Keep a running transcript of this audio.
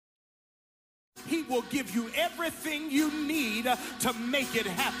He will give you everything you need to make it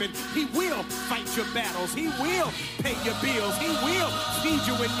happen. He will fight your battles. He will pay your bills. He will feed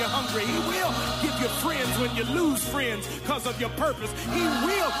you when you're hungry. He will give you friends when you lose friends because of your purpose. He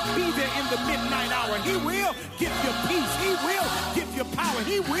will be there in the midnight hour. He will give you peace. He will give you power.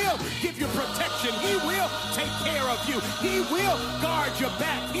 He will give you protection. He will take care of you. He will guard your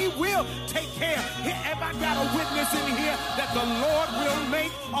back. He will take care. Have I got a witness in here that the Lord will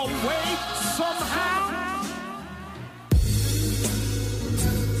make a way somehow?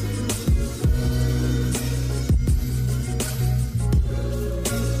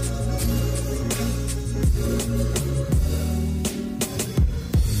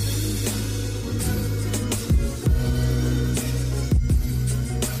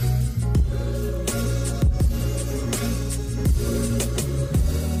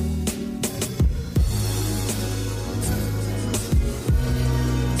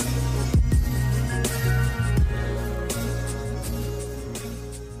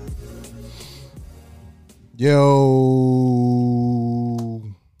 Yo,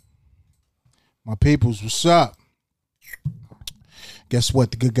 my peoples, what's up? Guess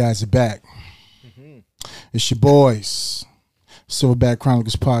what? The good guys are back. It's your boys, Silverback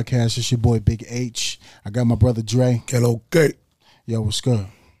Chronicles Podcast. It's your boy Big H. I got my brother Dre. Hello, okay. Yo, what's good?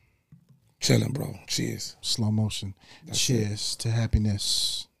 Chilling, bro. Cheers. Slow motion. Cheers to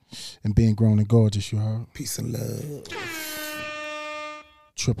happiness and being grown and gorgeous, you heard? Peace and love.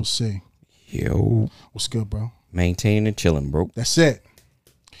 Triple C. Yo. What's good, bro? Maintaining and chilling, bro. That's it.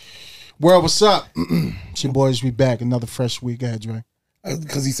 World, what's up? It's your boys, we back. Another fresh week ahead, Dre.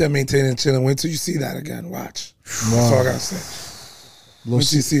 Because he said maintaining and chilling. Wait till you see that again. Watch. That's all I got to say. Wait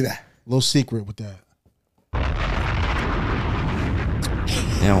till you see that. Little secret with that.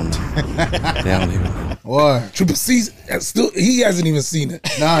 They don't even know. What? Triple C, he hasn't even seen it.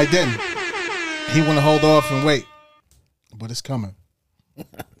 No, he didn't. He want to hold off and wait. But it's coming.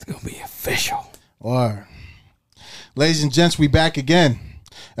 It's going to be official. Or, ladies and gents, we back again.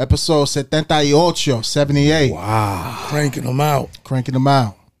 Episode 78. Wow. Cranking them out.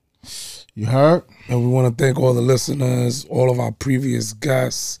 You heard? And we want to thank all the listeners, all of our previous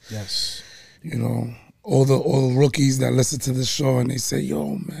guests. Yes. You know, all the rookies that listen to the show and they say,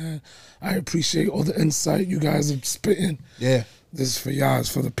 yo, man, I appreciate all the insight you guys are spitting. Yeah. This is for y'all.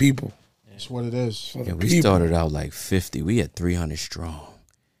 It's for the people. That's what it is. For the Yeah, we people. started out like 50. We had 300 strong.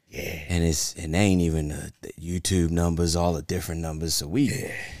 Yeah. And it ain't even the YouTube numbers, all the different numbers. So we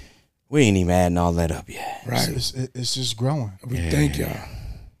ain't even adding all that up yet. Right. It's just growing. We thank y'all.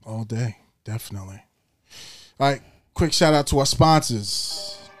 All day. Definitely. All right. Quick shout out to our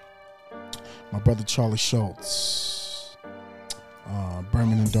sponsors. My brother Charlie Schultz.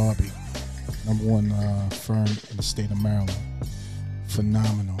 Berman and Darby. #1 firm in the state of Maryland.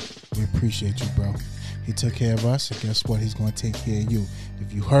 Phenomenal. We appreciate you, bro. He took care of us, and guess what? He's going to take care of you.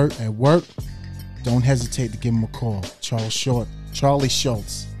 If you hurt at work, don't hesitate to give him a call. Charlie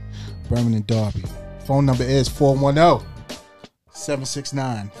Schultz, Berman and Darby. Phone number is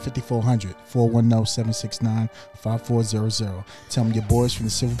 410-769-5400. 410-769-5400. Tell him your boys from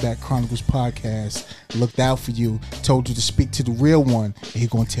the Silverback Chronicles Podcast looked out for you, told you to speak to the real one, and he's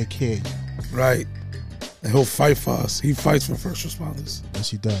going to take care of you. Right. And he'll fight for us. He fights for first responders.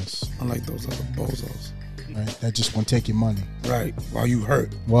 Yes, he does. Unlike those other bozos. Right? That just want to take your money. Right. While you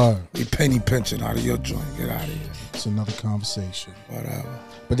hurt. Word. They penny pinching out of your joint. Get out of here. It's another conversation. Whatever.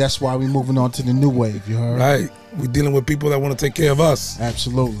 But that's why we're moving on to the new wave, you heard? Right. We're dealing with people that want to take care of us.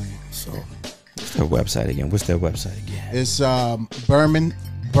 Absolutely. So. What's their website again? It's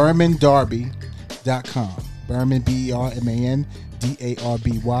BermanDarby.com. Berman,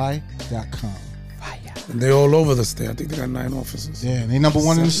 BermanDarby.com. And they're all over the state. I think they got 9 offices. Yeah, they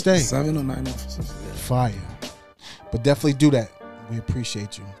 #1 in the state. 7 or 9 offices. Yeah. Fire. But definitely do that. We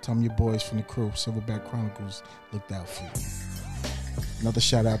appreciate you. Tell them your boys from the crew, Silverback Chronicles, looked out for you. Another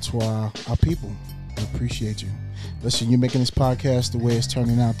shout out to our people. We appreciate you. Listen, you're making this podcast the way it's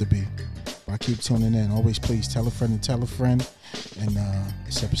turning out to be. But I keep tuning in. Always please tell a friend and tell a friend. And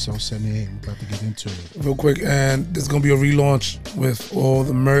it's episode 78. We're about to get into it. Real quick, and there's going to be a relaunch with all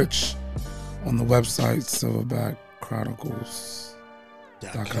the merch on the website,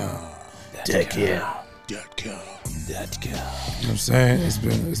 silverbackchronicles.com. .com. You know what I'm saying? It's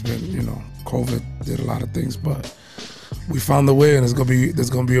been, you know, COVID did a lot of things, but we found the way, and there's gonna be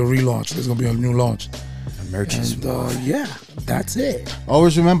a relaunch. There's gonna be a new launch. The merch is yeah, that's it.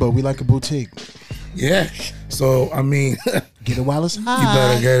 Always remember, we like a boutique. Yeah. So I mean, get it while it's hot. you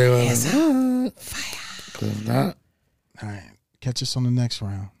better get it while it's hot. Cause not. All right, catch us on the next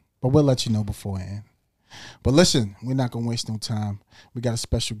round, but we'll let you know beforehand. But listen, we're not gonna waste no time. We got a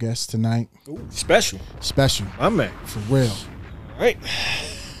special guest tonight. Ooh, special. Special. My man. For real. All right.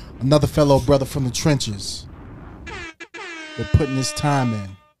 Another fellow brother from the trenches. Been putting his time in.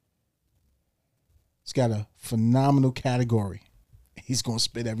 He's got a phenomenal category. He's gonna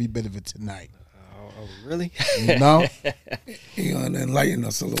spit every bit of it tonight. Oh, really? You know? He gonna enlighten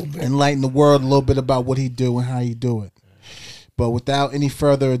us a little bit. Enlighten the world a little bit about what he do and how he do it. But without any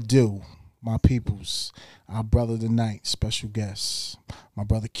further ado, my peoples, our brother tonight, special guest, my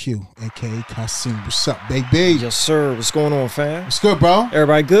brother Q, a.k.a. Kasim. What's up, baby? Yes, sir. What's going on, fam? What's good, bro?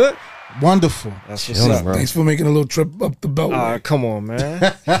 Everybody good? Wonderful. That's what's up, bro. Thanks for making a little trip up the beltway. Come on,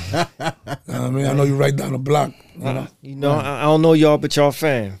 man. I mean, I know you right down the block. You know, I don't know y'all, but y'all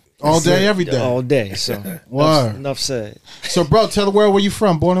fam. All day, every day. All day. So Word. enough said. So, bro, tell the world where you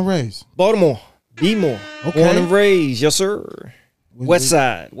from, born and raised. Baltimore. Bmore. Okay. Born and raised. Yes, sir. West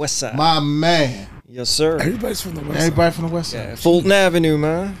side. West side. My man. Yes, sir. Everybody's from the west. Everybody from the west side. Yeah, Fulton Avenue,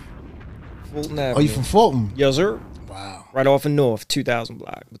 man. Fulton Avenue. Oh, you from Fulton? Yes, sir. Wow. Right off in North, 2000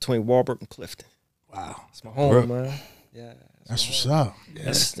 block, between Walbrook and Clifton. Wow. That's my home, man. Yeah. That's what's up.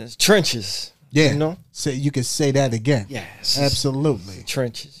 That's trenches. Yeah. You know? Say, you can say that again. Yes. Absolutely.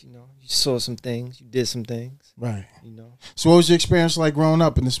 Trenches, you know. You saw some things. You did some things. Right. You know. So what was your experience like growing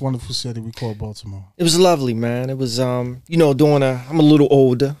up in this wonderful city we call Baltimore? It was lovely, man. It was, you know, I'm a little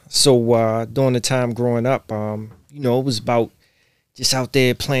older. So during the time growing up, you know, it was about just out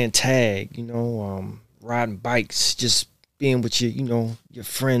there playing tag, you know, riding bikes, just being with your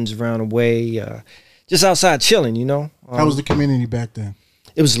friends around the way, just outside chilling, you know. How was the community back then?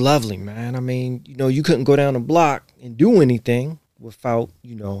 It was lovely, man. I mean, you know, you couldn't go down the block and do anything without,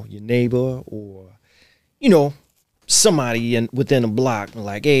 you know, your neighbor or, you know, somebody within a block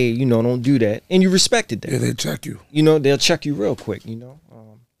like, hey, you know, don't do that. And you respected that. Yeah, they check you. You know, they'll check you real quick, you know.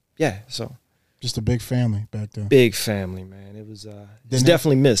 Yeah, so. Just a big family back then. Big family, man. It was it's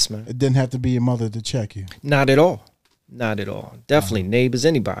definitely missed, man. It didn't have to be your mother to check you. Not at all. Not at all. Definitely neighbors,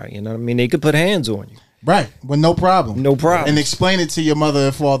 anybody, you know what I mean? They could put hands on you. Right, with no problem. No problem. And explain it to your mother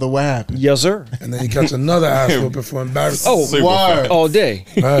and father what happened. Yes, sir. And then you catch another ass whooping for embarrassment. Oh, word. all day.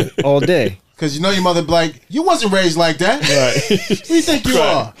 Right. All day. Because you know your mother be like, you wasn't raised like that. Right. Who you think you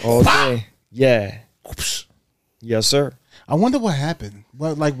are? All day. Yeah. Yes, sir. I wonder what happened.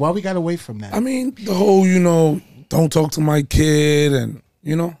 Why we got away from that? I mean, the whole, you know, don't talk to my kid and,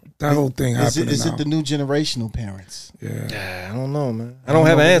 you know, that whole thing happening Is now. it the new generational parents? Yeah. Yeah, I don't know, man. I don't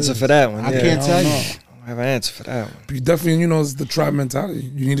have an answer for that one. I Yeah. can't tell you. I don't have an answer for that one. But you definitely, you know, it's the tribe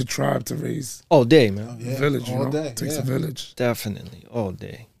mentality. You need a tribe to raise All day, man. Yeah, a village, you all know? day, It takes yeah. a village. Definitely. All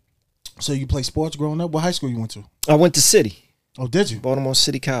day. So you play sports growing up? What high school you went to? I went to City. Oh, did you? Baltimore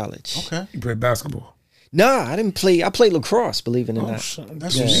City College. Okay. You play basketball. Nah, I didn't play. I played lacrosse, believe it or not.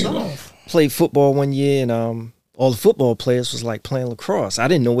 That's Yeah. what's up. Played football one year, and all the football players was like playing lacrosse. I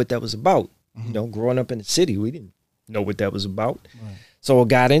didn't know what that was about. You know, growing up in the city, we didn't know what that was about. Right. So I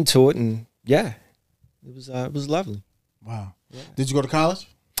got into it, and yeah, it was lovely. Wow. Did you go to college?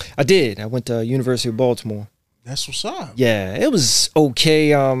 I did. I went to University of Baltimore. That's what's up. Yeah, it was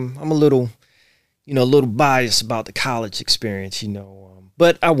okay. I'm a little biased about the college experience, you know,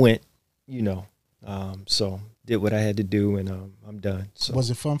 but I went, you know, so did what I had to do, and I'm done. So Was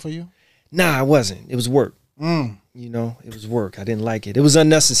it fun for you? Nah, it wasn't. It was work. Mm. You know, it was work. I didn't like it. It was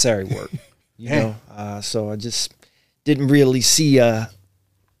unnecessary work. You Yeah. know, so I just didn't really see a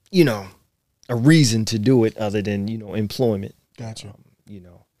reason to do it other than, you know, employment. Gotcha. You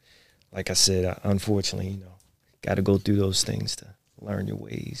know, like I said, unfortunately, you know, got to go through those things to learn your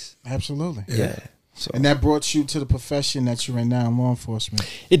ways. Absolutely. Yeah. So And that brought you to the profession that you're in now in law enforcement.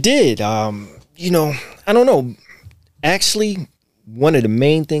 it did. You know, I don't know. Actually, one of the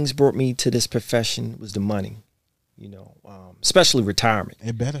main things brought me to this profession was the money. You know, especially retirement.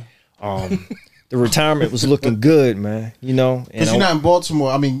 It better. The retirement was looking good, man. You know, Because you're not in Baltimore.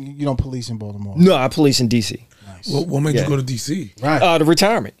 I mean, you don't police in Baltimore. No, I police in DC. Nice. What made Yeah. you go to D.C.? Right. The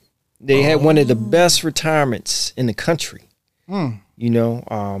retirement. They had one of the best retirements in the country. Mm. You know,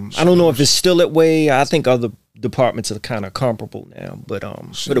 I don't know if it's still that way. I think other departments are kind of comparable now, but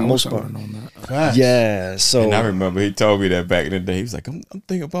for the most part, Facts. yeah. So And I remember he told me that back in the day. He was like, I'm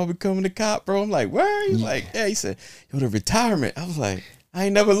thinking about becoming a cop, bro. I'm like, where? He's like, yeah. He said, yo, the retirement. I was like, I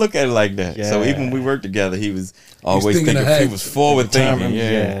ain't never look at it like that. So Yeah. even when we worked together, he was always thinking thinking, ahead. he was forward thinking.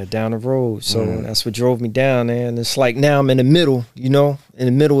 yeah, down the road. So that's what drove me down there. And it's like now I'm in the middle, you know, in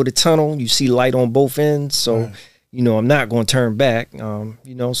the middle of the tunnel. You see light on both ends. So, Right. you know, I'm not going to turn back,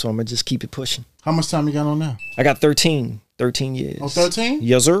 you know, so I'm going to just keep it pushing. How much time you got on now? I got 13 years. Oh, 13?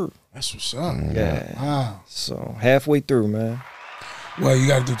 Yes, sir. That's what's up. Yeah. Wow. So halfway through, man. Well, you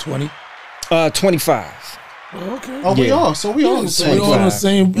got to do 20. 25. Oh, okay. Oh, we Yeah. are. So we all in the So same. we all in the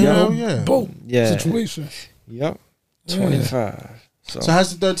same Hell yeah. boat Yeah. situation. Yep. Yeah. 25. So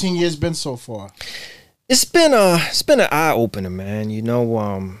how's the 13 years been so far? It's been an eye opener, man. You know,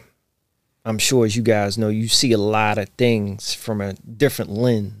 I'm sure as you guys know, you see a lot of things from a different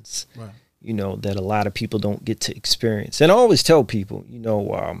lens. Right. You know, that a lot of people don't get to experience. And I always tell people, you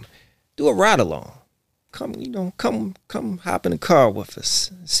know, do a ride along. Come hop in the car with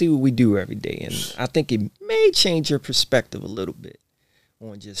us. See what we do every day. And I think it may change your perspective a little bit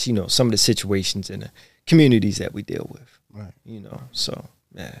on just, you know, some of the situations in the communities that we deal with. Right. You know, so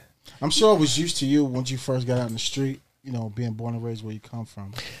yeah. I'm sure it was used to you once you first got out in the street, you know, being born and raised where you come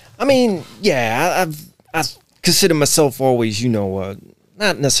from. I mean, yeah, I consider myself always, you know,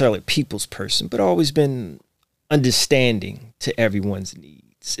 not necessarily a people's person, but always been understanding to everyone's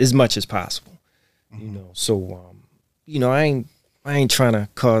needs as much as possible. You know, so you know, I ain't trying to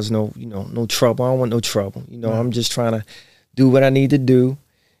cause no trouble. I don't want no trouble. You know, I'm just trying to do what I need to do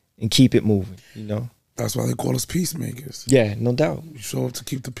and keep it moving. You know. That's why they call us peacemakers. Yeah, no doubt. We show up to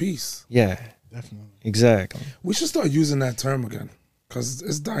keep the peace. Yeah, Definitely. exactly. We should start using that term again because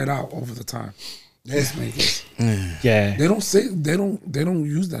it's died out over the time. Peacemakers. Yeah. They don't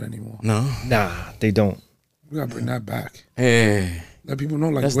use that anymore. No. Nah, they don't. We gotta bring that back. Hey. Let people know,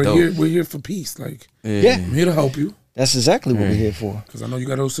 like, That's we're dope. here for peace. Like, Yeah, I'm here to help you that's exactly what we're here for. because I know you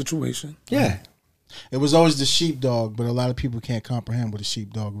got a situation. Yeah. It was always the sheepdog, but a lot of people can't comprehend what a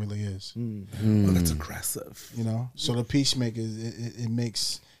sheepdog really is. Well, it's aggressive, You know, so the peacemaker, it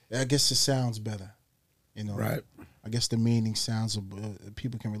makes. I guess it sounds better. You know, right? I guess the meaning sounds.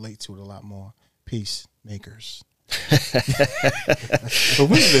 People can relate to it a lot more. Peacemakers. But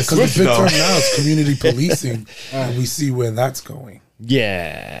when did it Because the switch big though? term now is community policing, and we see where that's going.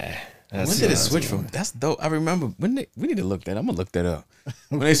 Yeah. When That's did it switch from? That's dope. I remember when we need to look that. I'm gonna look that up.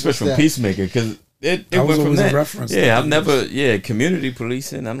 When they switched from that? peacemaker, because it That was went from always a that. reference. Yeah, I've never. Yeah, community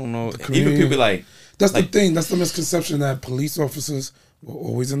policing. I don't know. Even community- people like That's like- the thing. That's the misconception that police officers were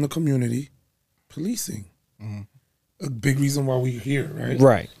always in the community policing. A big reason why we're here, right?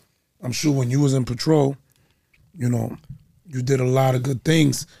 right. I'm sure when you was in patrol, you know, you did a lot of good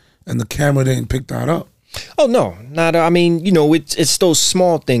things, and the camera didn't pick that up. Oh no, not. I mean, you know, it's those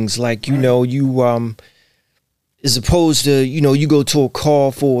small things like you know you as opposed to you go to a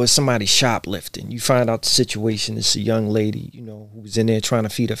call for somebody shoplifting. You find out the situation. It's a young lady, you know, who was in there trying to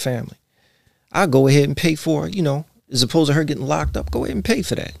feed her family. I go ahead and pay for it. You know, as opposed to her getting locked up. Go ahead and pay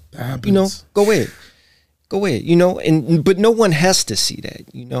for that. That happens. You know, go ahead. You know, but no one has to see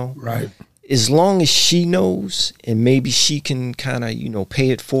that. You know, Right. as long as she knows and maybe she can kind of pay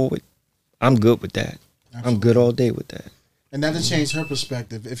it forward, I'm good with that. I'm good all day with that. And that'll change her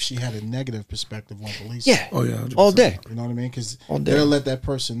perspective if she had a negative perspective on police. Yeah. Oh yeah. 100%. All day. You know what I mean? Because All day. they'll let that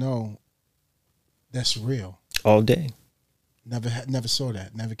person know that's real. All day. Never saw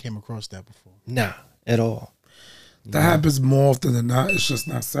that. Never came across that before. Nah, at all. That happens more often than not. It's just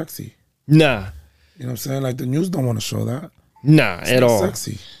not sexy. Nah. You know what I'm saying? Like the news don't want to show that. Nah, It's at not all.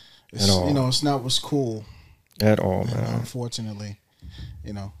 sexy. It's, all. You know, it's not what's cool. At all, And man. unfortunately,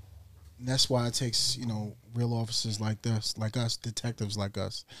 you know, that's why it takes real officers like us, detectives like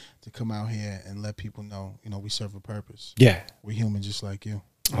us, to come out here and let people know we serve a purpose. Yeah. We're human just like you.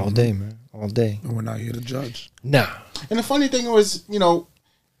 All day, man. All day. And we're not here to judge. Nah. And the funny thing was,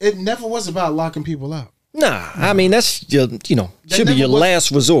 it never was about locking people up. Nah. I mean, that's your, should be never your was-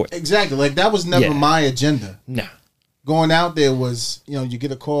 last resort. Exactly. Like that was never Yeah. my agenda. Nah. Going out there was, you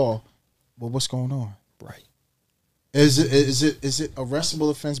get a call. Well, what's going on? Right. Is it a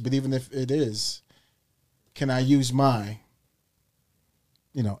arrestable offense? But even if it is, can I use my,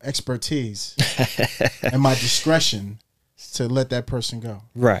 expertise and my discretion to let that person go,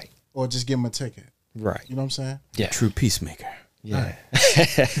 Right. or just give them a ticket? Right. You know what I'm saying? Yeah. true peacemaker. Yeah.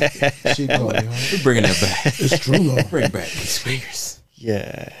 Sheepdog, yo. We're bringing that back. It's true though. Bring back peacemakers.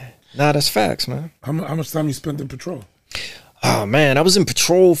 Yeah. Nah, that's facts, man. How much time you spent in patrol? Oh man, I was in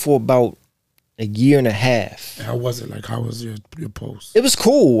patrol for about a year and a half. How was it? Like, how was your post? It was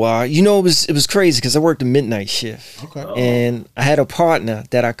cool. It was crazy because I worked a midnight shift. Okay. And I had a partner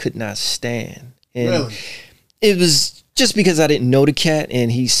that I could not stand. And Really? it was just because I didn't know the cat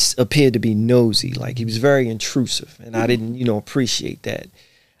and he appeared to be nosy. Like he was very intrusive and I didn't, appreciate that.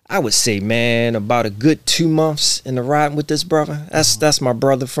 I would say, man, about a good 2 months in the riding with this brother. That's my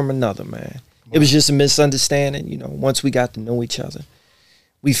brother from another, man. It was just a misunderstanding, Once we got to know each other,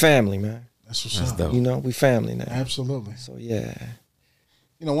 we family, man. That's what's That's up. dope. We family now. Absolutely. So yeah,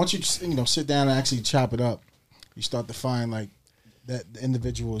 Once you sit down and actually chop it up, you start to find like that the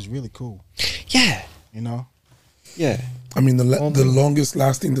individual is really cool. yeah, Yeah. I mean, the longest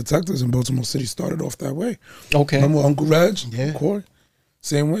lasting detectives in Baltimore City started off that way. Okay. Remember Uncle Reg, Yeah. Corey?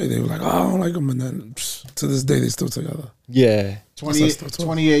 Same way. They were like, oh, I don't like him. And then to this day, they still together. Yeah.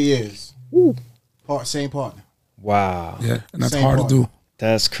 28 years. Woo. Same partner. Wow. Yeah, and that's Same hard partner. to do.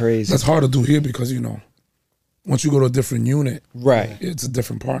 That's crazy. That's hard to do here because, once you go to a different unit, Right. it's a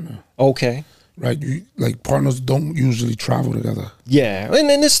different partner, Okay. right? Partners don't usually travel together. Yeah, and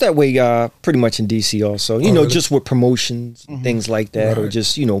it's that way pretty much in DC also. You know, really? just with promotions, things like that, or Right.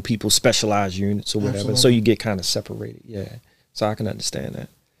 just, people specialize units or whatever. So Absolutely. you get kind of separated. Yeah. So I can understand that.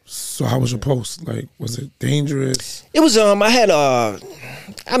 So how was your post? Like, was it dangerous? It was I had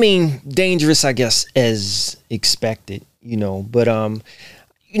dangerous, I guess, as expected, but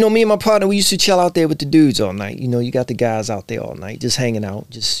me and my partner, we used to chill out there with the dudes all night. You got the guys out there all night, just hanging out,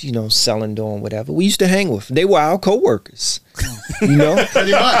 just, selling, doing whatever. We used to hang with them. They were our co-workers, Pretty much,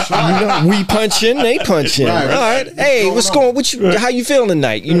 right? we punch in, they punch in. Right. All right. Hey, what's going on? How you feeling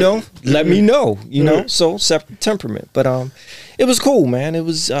tonight? Let me know, so separate temperament. But it was cool, man. It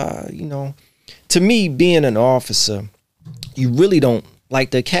was, to me, being an officer, you really don't,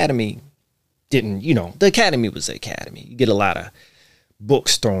 like the academy didn't, the academy was the academy. You get a lot of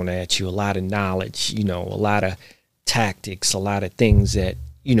books thrown at you, a lot of knowledge, a lot of tactics, a lot of things that,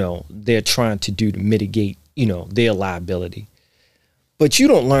 they're trying to do to mitigate, their liability. But you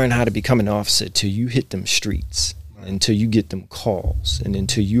don't learn how to become an officer till you hit them streets, until you get them calls, and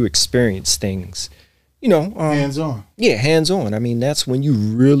until you experience things, Hands on. Yeah, hands on. I mean, that's when you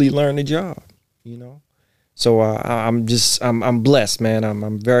really learn the job, So I'm blessed, man.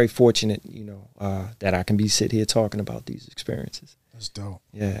 I'm very fortunate, that I can be sit here talking about these experiences. That's dope.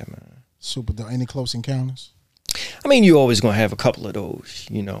 Yeah, man. Super dope. Any close encounters? I mean, you're always gonna have a couple of those,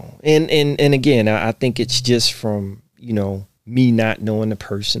 And again, I think it's just from, me not knowing the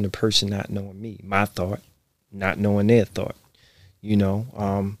person not knowing me, my thought, not knowing their thought.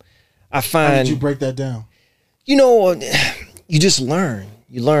 I find. How did you break that down? You just learn.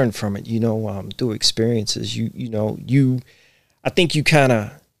 You learn from it, through experiences. I think you kind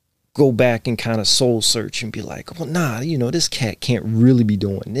of go back and kind of soul search and be like, well, nah, this cat can't really be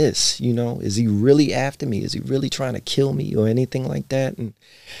doing this. Is he really after me? Is he really trying to kill me or anything like that? And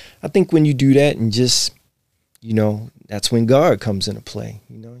I think when you do that and just, that's when God comes into play.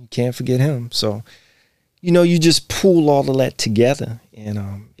 You can't forget him. So, you just pull all of that together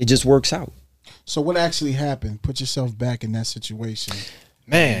and it just works out. So what actually happened? Put yourself back in that situation.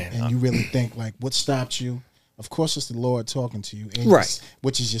 Man. And you really think, like, what stopped you? Of course, it's the Lord talking to you. And Right.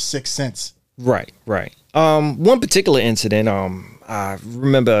 Which is your sixth sense. Right. One particular incident, I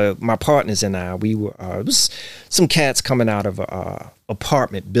remember my partners and I, we were, it was some cats coming out of a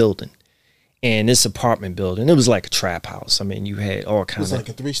apartment building. And this apartment building, it was like a trap house. I mean, you had all It kinds was like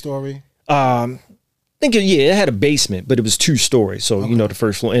a 3-story. It had a basement, but it was 2 stories. So, Okay. the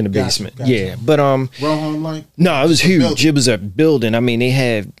first floor and the Gotcha, basement. gotcha. Yeah. But, Row home like? no, it was huge. building. It was a building. I mean, they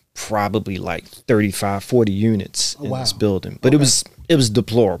had probably like 35, 40 units in wow. this building. But Okay. it was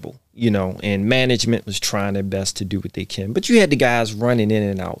deplorable, and management was trying their best to do what they can. But you had the guys running in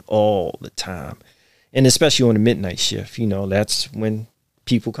and out all the time. And especially on the midnight shift, that's when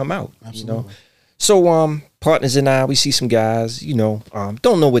people come out, Absolutely. So partners and I, we see some guys,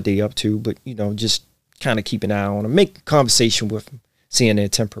 don't know what they up to, but, just kind of keep an eye on them, make conversation with them, seeing their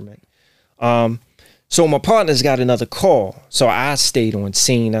temperament. So my partner's got another call. So I stayed on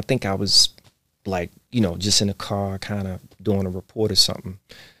scene. I think I was like, just in a car kind of doing a report or something.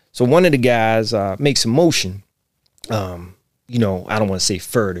 So one of the guys makes a motion. I don't want to say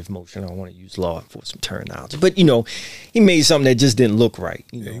furtive motion. I don't want to use law enforcement terminology. But, he made something that just didn't look right.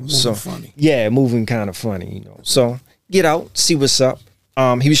 Moving funny. Yeah, moving kind of funny, So get out, see what's up.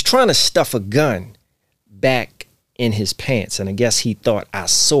 He was trying to stuff a gun back in his pants, and I guess he thought I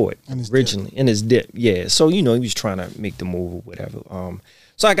saw it originally in his dip. Yeah, so he was trying to make the move or whatever.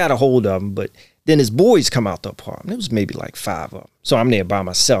 So I got a hold of him, but then his boys come out the apartment. It was maybe like 5 of them. So I'm there by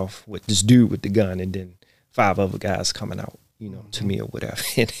myself with this dude with the gun, and then 5 other guys coming out, to me or whatever.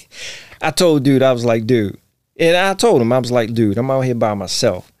 And I told dude, I was like, dude, and I told him, I was like, dude, I'm out here by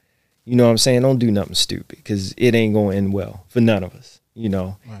myself. You know what I'm saying? Don't do nothing stupid, because it ain't going to end well for none of us,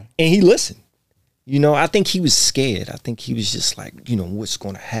 Right. And he listened. I think he was scared. I think he was just like, what's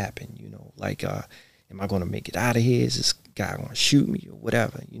going to happen? Like, am I going to make it out of here? Is this guy going to shoot me or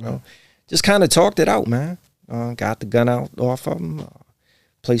whatever? Just kind of talked it out, man. Got the gun out off of him,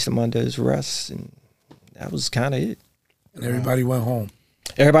 placed him under his arrest, and that was kind of it. And everybody went home.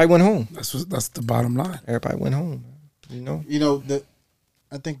 Everybody went home. That's the bottom line. Everybody went home.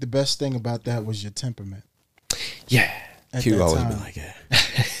 I think the best thing about that was your temperament. Yeah. At Q that always time. been like that.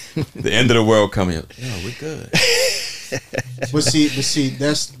 The end of the world coming up. Yeah, we're good. But see,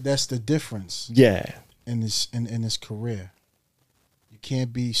 that's the difference Yeah. in this career. You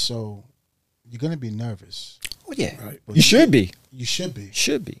can't be so. You're gonna be nervous. Oh yeah. Right. You should be. You should be.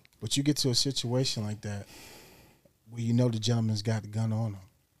 Should be. But you get to a situation like that where you know the gentleman's got the gun on him,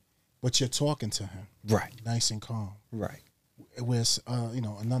 but you're talking to him Right. nice and calm. Right. Whereas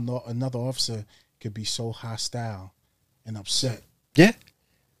another officer could be so hostile and upset Yeah.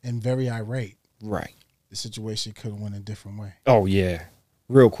 and very irate. Right. The situation could have went a different way, Oh yeah.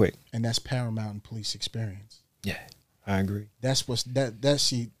 Real quick. and that's paramount in police experience. Yeah. I agree. That's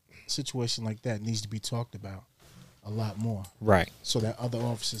situation like that needs to be talked about a lot more, Right. so that other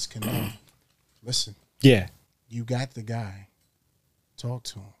officers can know. Listen, Yeah. you got the guy. Talk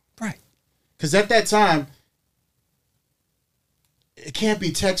to him. Right. Because at that time, it can't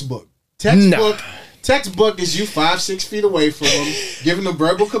be textbook. Textbook is you 5-6 feet away from him, giving them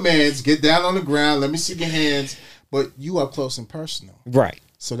verbal commands, get down on the ground, let me see your hands. But you are close and personal. Right.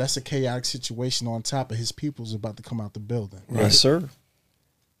 So that's a chaotic situation on top of his people's about to come out the building. Yes, sir.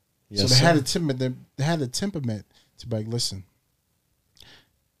 Yes, So they sir. had a temperament to be like, listen,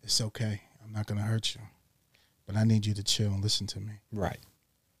 it's okay. I'm not going to hurt you. But I need you to chill and listen to me. Right.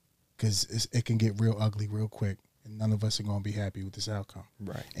 Because it can get real ugly real quick. And none of us are going to be happy with this outcome.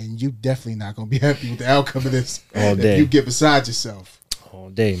 Right. And you definitely not going to be happy with the outcome of this All day. if you get beside yourself. All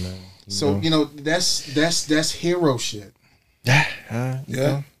day, man. That's hero shit.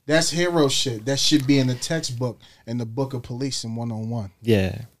 Yeah. That's hero shit. That should be in the textbook in the book of police in 101.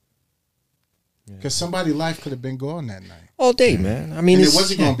 Yeah. Because somebody's life could have been gone that night. All day, man. I mean, And it it's,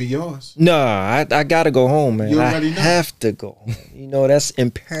 wasn't going to be yours. No, I got to go home, man. You I already know. have to go home. That's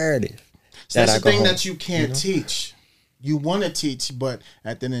imperative. So that's I the go thing home, that you can't teach. You want to teach, but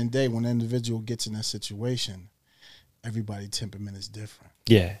at the end of the day, when an individual gets in that situation, everybody's temperament is different.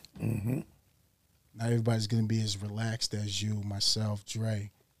 Yeah. Not everybody's going to be as relaxed as you, myself, Dre,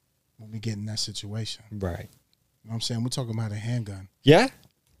 when we get in that situation. You Right. know what I'm saying? We're talking about a handgun. Yeah.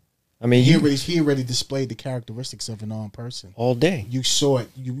 I mean, He already displayed the characteristics of an armed person. all day. You saw it.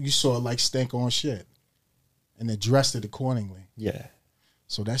 You saw it like stank on shit, and addressed it accordingly. Yeah.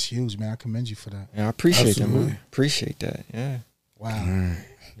 So that's huge, man. I commend you for that. Yeah, I appreciate that, Absolutely. man. Appreciate that. Yeah. Wow.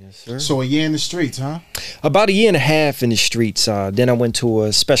 Yes, sir. So a year in the streets, huh? About a year and a half in the streets. Then I went to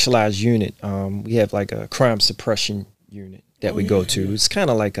a specialized unit. We have like a crime suppression unit that we go to. It's kind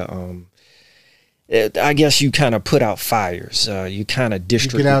of like a I guess you kind of put out fires. You kind of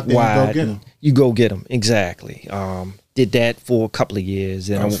district out there and go wide. get 'em. You go get them. Exactly. Did that for a couple of years.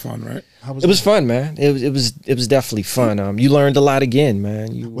 And That was fun, right? How it was fun, man. It was definitely fun. You learned a lot again,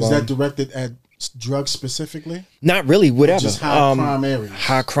 man. Was that directed at drugs specifically? Not really, whatever. Just high crime areas?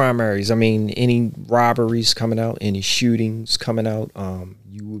 High crime areas. I mean, any robberies coming out, any shootings coming out,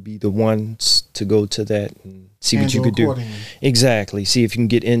 you would be the ones to go to that and see what you Handle could do. accordingly. Exactly. See if you can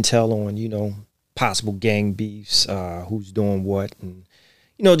get intel on, possible gang beefs, who's doing what, and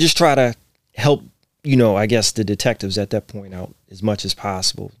just try to help. I guess the detectives at that point out as much as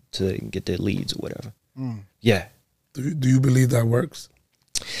possible to get their leads or whatever. Yeah. Do you believe that works?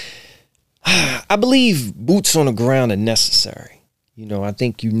 I believe boots on the ground are necessary. I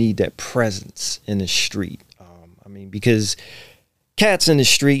think you need that presence in the street. Because cats in the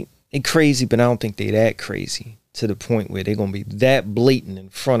street, they crazy, but I don't think they that crazy to the point where they're going to be that blatant in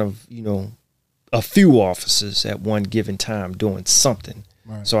front of, a few officers at one given time doing something.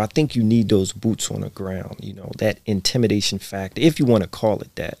 Right. So I think you need those boots on the ground, that intimidation factor, if you want to call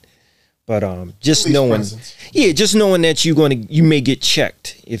it that. But just Police knowing, presence. just knowing that you may get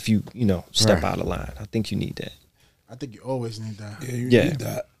checked if you step out of line. I think you need that. I think you always need that. Yeah, you Yeah. need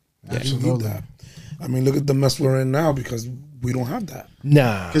that. You Absolutely. need that. I mean, look at the mess we're in now because we don't have that.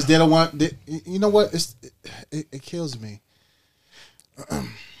 Nah, Because they don't want. You know what? It kills me.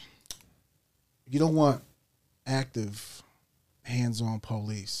 You don't want active, hands-on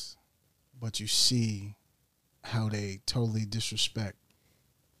police, but you see how they totally disrespect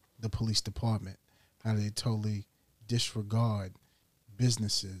the police department, how they totally disregard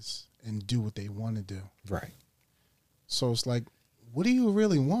businesses and do what they want to do. right. So it's like, what do you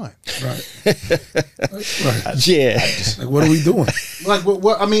really want? Right. Right. Yeah, Like, what are we doing? Like,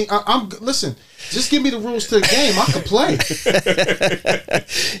 what? I mean, I'm listen. Just give me the rules to the game. I can play.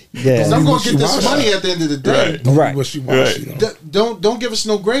 'Cause yeah, I'm going to get this Wishy-washy. money at the end of the day. Don't Right. be wishy-washy, though. Don't give us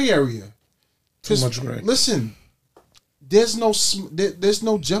no gray area. Too 'Cause, much gray. Listen, there's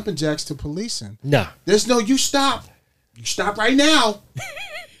no jumping jacks to policing. nah, There's no you stop right now.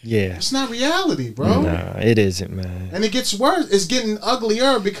 yeah, It's not reality, bro. nah. It isn't, man. And it gets worse. It's getting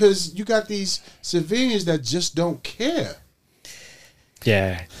uglier because you got these civilians that just don't care.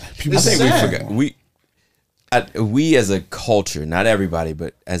 Yeah, People It's I think sad. we forgot. we as a culture, not everybody,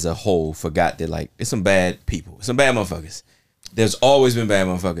 but as a whole, forgot that like it's some bad people, some bad motherfuckers. There's always been bad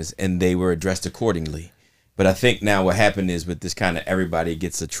motherfuckers, and they were addressed accordingly. But I think now what happened is with this kind of everybody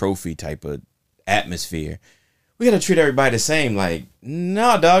gets a trophy type of atmosphere, we gotta treat everybody the same. Like,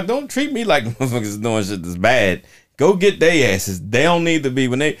 nah, dog, don't treat me like motherfuckers doing shit that's bad. Go get their asses. They don't need to be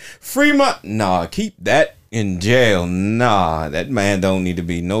when they free my. Nah, keep that in jail. Nah, that man don't need to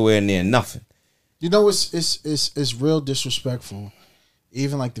be nowhere near nothing. You know, it's real disrespectful.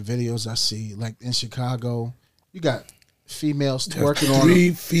 Even like the videos I see, like in Chicago, you got females twerking on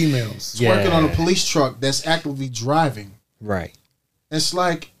three females twerking on a police truck that's actively driving. Right. It's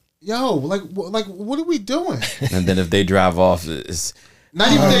like, yo, like what are we doing? And then if they drive off, it's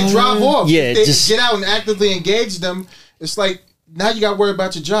not even they drive off. Yeah, if they just get out and actively engage them. It's like now you got to worry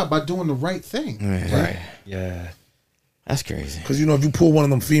about your job by doing the right thing. right. Yeah. That's crazy. because you know if you pull one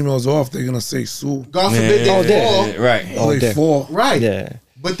of them females off, they're gonna say sue. God forbid they fall. Right. Oh, they fall. Right. Yeah.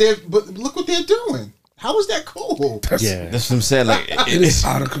 But look what they're doing. How is that cool? Yeah. That's what I'm saying. Like It is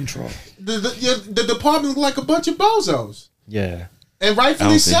out of control. The department look like a bunch of bozos, Yeah. and I rightfully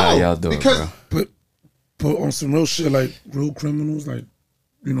don't see so. how y'all do it, because bro. But on some real shit, like real criminals, like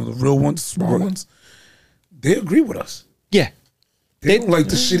you know the real ones, small ones, they agree with us. Yeah. They don't like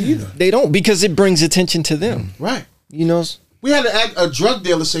the shit either. They don't, because it brings attention to them. right, You know. we had a drug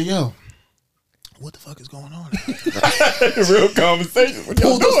dealer say, "Yo, what the fuck is going on?" Real conversation. What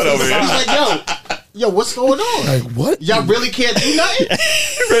y'all doing over He's here? like, "Yo, what's going on? Like what? Y'all really can't do nothing."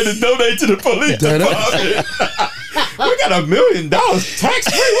 Ready to donate to the police department. We got $1 million tax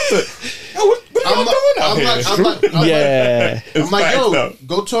free. What the? Yo, what y'all doing out here? Yeah. I'm like, facts, yo, though.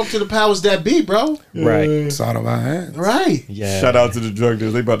 go talk to the powers that be, bro. Right. It's out of our hands. Right. Yeah. Shout out to the drug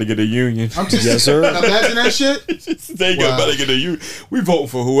dealers. They about to get a union. I'm just Yes, sir. imagine that shit. They Wow. about to get a union. We voting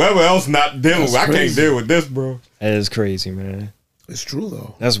for whoever else not dealing with. I can't crazy. deal with this, bro. That is crazy, man. It's true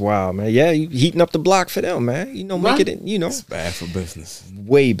though. That's wild, man. Yeah, you heating up the block for them, man. You know, make Right. it, you know, It's bad for business.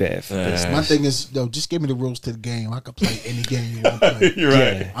 way bad for business. My thing is, yo, just give me the rules to the game. I can play any game you want to play. You're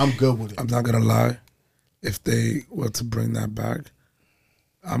right. Yeah. I'm good with it. I'm not gonna lie. If they were to bring that back,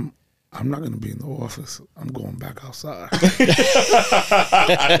 I'm not gonna be in the office. I'm going back outside. He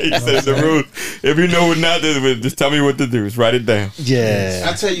said the rules. If you know what not to do, just tell me what to do. Just write it down. Yeah.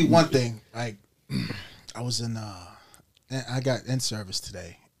 I tell you one thing. Like, I was in. I got in service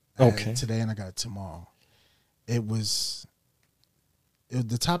today. I had Okay. it today, and I got it tomorrow. The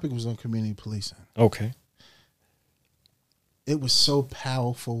topic was on community policing. Okay. It was so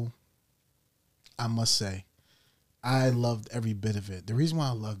powerful. I must say, I loved every bit of it. The reason why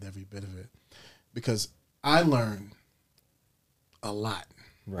I loved every bit of it, because I learned a lot.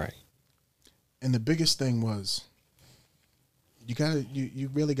 Right. And the biggest thing was you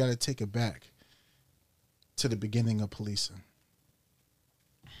really gotta take it back to the beginning of policing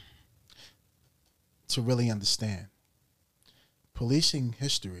to really understand. Policing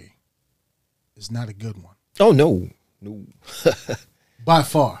history is not a good one. Oh no. No. By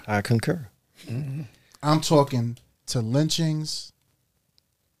far. I concur. I'm talking to lynchings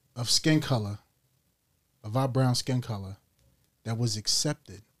of skin color, of our brown skin color, that was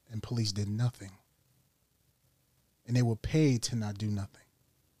accepted and police did nothing. And they were paid to not do nothing.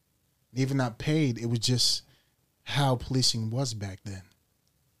 Even not paid, it was just how policing was back then,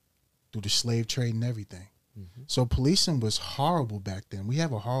 through the slave trade and everything. So policing was horrible back then. We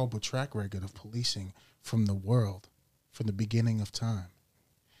have a horrible track record of policing from the world, from the beginning of time.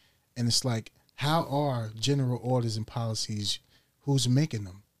 And it's like, how are general orders and policies, who's making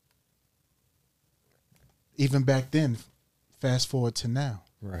them? Even back then, fast forward to now.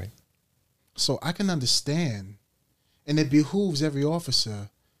 Right. So I can understand, and it behooves every officer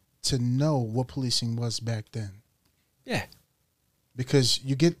to know what policing was back then. Yeah. Because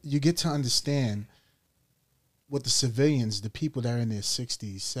you get to understand what the civilians, the people that are in their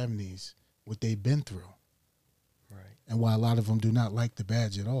 60s, 70s, what they've been through. Right. And why a lot of them do not like the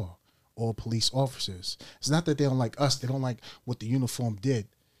badge at all, or police officers. It's not that they don't like us, they don't like what the uniform did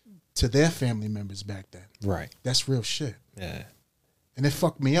to their family members back then. Right. That's real shit. Yeah. And it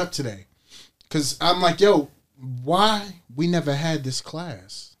fucked me up today. Because I'm like, yo, why we never had this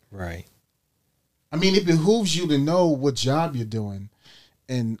class? Right. I mean, it behooves you to know what job you're doing.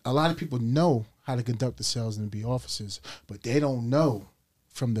 And a lot of people know how to conduct themselves and be officers, but they don't know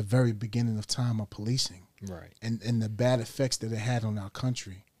from the very beginning of time of policing. Right. And the bad effects that it had on our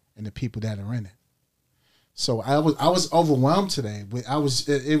country and the people that are in it. So I was overwhelmed today.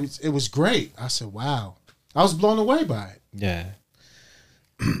 It was great. I said, wow. I was blown away by it. Yeah.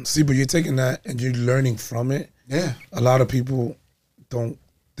 See, but you're taking that and you're learning from it. Yeah. A lot of people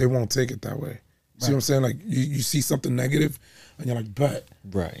won't take it that way. See what I'm saying? Like you see something negative, and you're like, "Bet,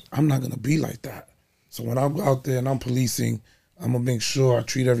 Right. I'm not gonna be like that." So when I'm out there and I'm policing, I'm gonna make sure I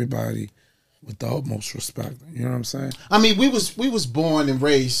treat everybody with the utmost respect. You know what I'm saying? I mean, we was born and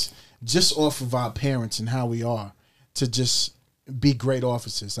raised just off of our parents and how we are to just be great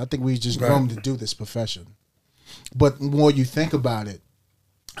officers. I think we just grown to do this profession. But the more you think about it,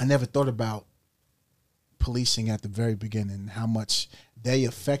 I never thought about policing at the very beginning, how much they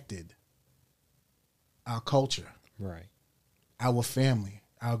affected our culture, Right. our family,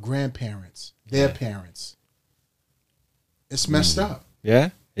 our grandparents, their parents. It's messed up Yeah,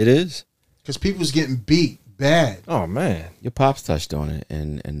 it is. because people's getting beat bad. Oh man. Your pops touched on it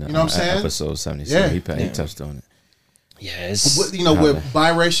in You know what I'm saying? episode 76. Yeah. He touched on it. Yeah, it's With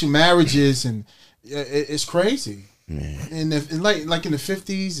biracial marriages and it's crazy. And like in the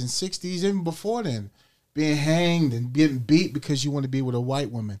 50s and 60s, even before then, being hanged and getting beat because you want to be with a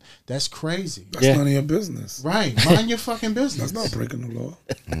white woman. That's crazy. That's none of your business. Right. Mind your fucking business. That's not breaking the law.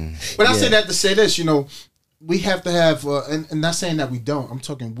 But I say that to say this, we have to have, and not saying that we don't. I'm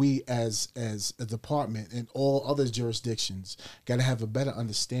talking we as a department and all other jurisdictions got to have a better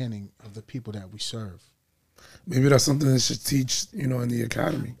understanding of the people that we serve. Maybe that's something they should teach, in the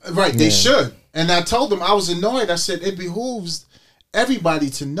academy. Right, they should. And I told them I was annoyed. I said it behooves everybody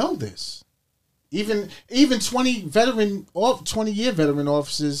to know this. Even 20-year veteran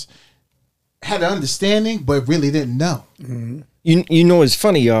officers had an understanding, but really didn't know. Mm-hmm. You know, it's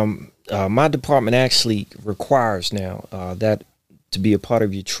funny. My department actually requires now that to be a part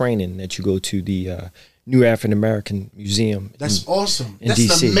of your training that you go to the New African American Museum. That's awesome. in That's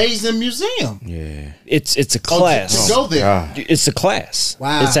DC. an amazing museum. Yeah. It's a class. To go there. It's a class.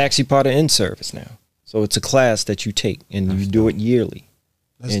 Wow. It's actually part of in-service now. So it's a class that you take, and you do it yearly.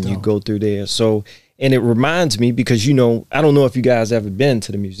 That's and you dope. go through there. So, and it reminds me because, I don't know if you guys ever been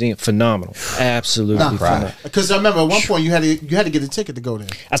to the museum. Phenomenal. Absolutely phenomenal. Because I remember at one point you had to get a ticket to go there.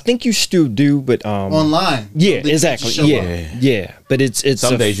 I think you still do, but Online. yeah, They exactly. show up. Yeah. But it's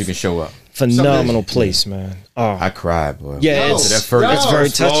Some a days you can show up. phenomenal place, man. Oh, I cried, boy. Yeah, it's- that first, it's very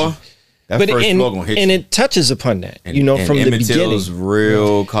floor, touching. That but first floor gonna hit you. it touches upon that, And from the Emmett beginning. Till's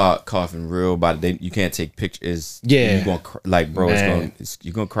real coughing, real body. You can't take pictures. Yeah. you gonna bro. Man.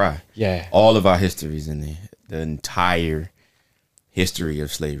 You're gonna cry. Yeah. all of our histories in there. The entire history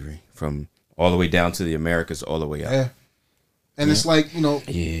of slavery, from all the way down to the Americas, all the way up. Yeah. And it's like,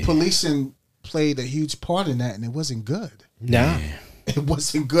 Yeah. policing played a huge part in that, and it wasn't good. Nah. It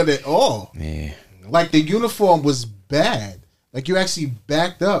wasn't good at all. Yeah, Like the uniform was bad. Like you actually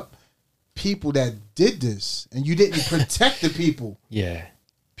backed up people that did this, and you didn't protect the people. Yeah.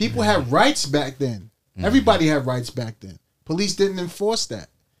 People had rights back then. Everybody had rights back then. Police didn't enforce that.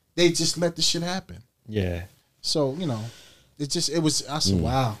 They just let the shit happen. Yeah. So, I said,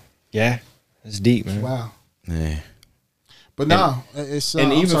 wow. Yeah. It's deep, man. Wow. yeah. But no, it's And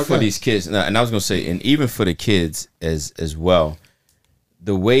I'm even sorry, for go ahead. these kids, and I was gonna say, and even for the kids as well,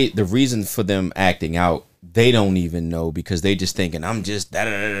 the reason for them acting out, they don't even know, because they just thinking, I'm just da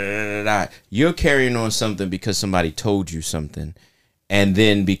da da da da da. You're carrying on something because somebody told you something, and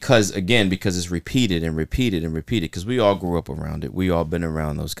then because it's repeated and repeated and repeated, because we all grew up around it. We all been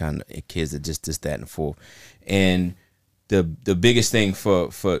around those kind of kids that just this, that, and forth. And the biggest thing for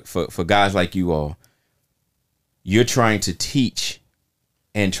guys like you all, you're trying to teach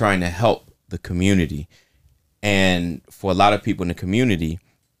and trying to help the community. And for a lot of people in the community,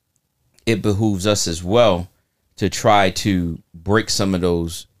 it behooves us as well to try to break some of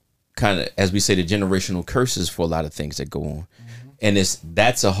those kind of, as we say, the generational curses for a lot of things that go on. And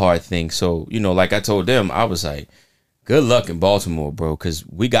that's a hard thing. So, like I told them, I was like, good luck in Baltimore, bro, because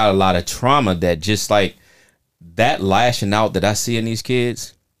we got a lot of trauma that just like that lashing out that I see in these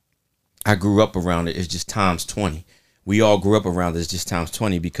kids. I grew up around it. It's just times 20. We all grew up around it. It's just times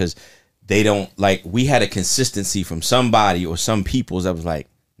 20, because they don't, like, we had a consistency from somebody or some peoples that was like,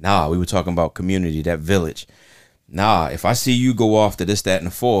 nah, we were talking about community, that village. Nah, if I see you go off to this, that, and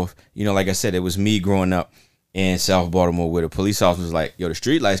the fourth, like I said, it was me growing up in South Baltimore where the police officer was like, yo, the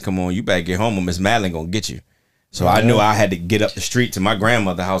street lights come on, you better get home or Miss Madeline gonna get you. So I knew I had to get up the street to my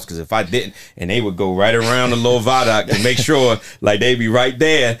grandmother's house, because if I didn't, and they would go right around the little viaduct and make sure like they'd be right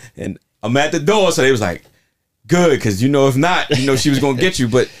there, and I'm at the door. So they was like, good, because if not, she was gonna get you.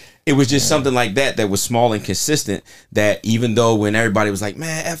 But it was just something like that was small and consistent, that even though when everybody was like,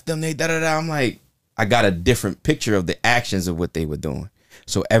 man, F them, they da-da-da, I'm like, I got a different picture of the actions of what they were doing.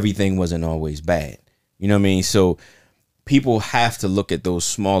 So everything wasn't always bad. You know what I mean? So people have to look at those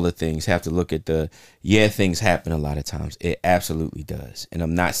smaller things, have to look at things happen a lot of times. It absolutely does. And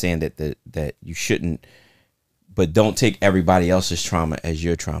I'm not saying that you shouldn't but don't take everybody else's trauma as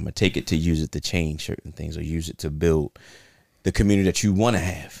your trauma. Take it to use it to change certain things, or use it to build the community that you want to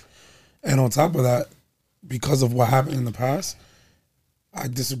have. And on top of that, because of what happened in the past, I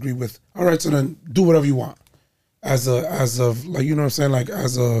disagree with, all right, so then do whatever you want. As of like, you know what I'm saying? Like,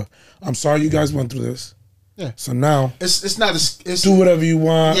 I'm sorry you guys went through this. Yeah. So now it's not it's do whatever you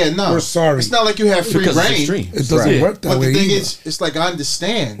want. Yeah, no. We're sorry. It's not like you have free Because it's reign. extreme. It doesn't work that But way the thing either. is, it's like I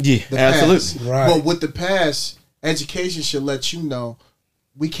understand. Yeah, the absolutely. past. Right. But with the past, education should let you know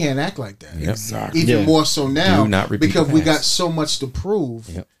we can't act like that. Yep. Exactly. Even Yeah. more so now Do not repeat because the we past. got so much to prove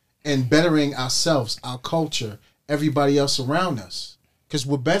Yep. and bettering ourselves, our culture, everybody else around us, because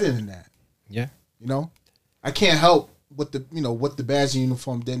we're better than that. Yeah. You know, I can't help what the badge and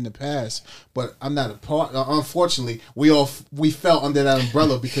uniform did in the past, but I'm not a part. Unfortunately, we fell under that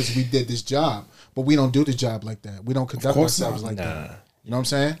umbrella because we did this job, but we don't do the job like that. We don't conduct course ourselves not. like that. You know what I'm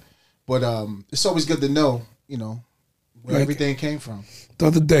saying? But it's always good to know, where Like- everything came from. The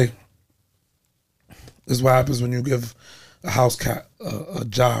other day, this is what happens when you give a house cat a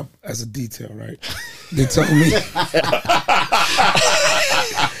job as a detail, right? They tell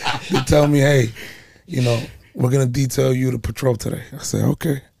me, hey, we're gonna detail you to patrol today. I said,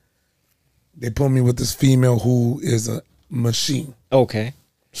 okay. They put me with this female who is a machine. Okay.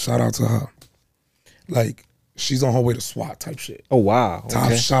 Shout out to her. Like, she's on her way to SWAT type shit. Oh wow. Top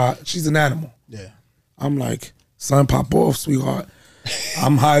Okay. shot. She's an animal. Yeah. I'm like, son, pop off, sweetheart.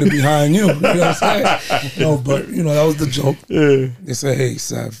 I'm hiding behind you. You know what I'm saying? No, but that was the joke. They said, hey,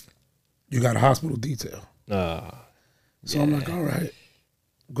 Sev, you got a hospital detail. So I'm like, all right.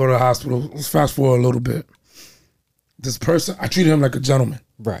 Go to the hospital. Let's fast forward a little bit. This person, I treated him like a gentleman,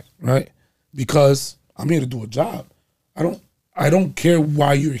 Right. right? Because I'm here to do a job. I don't care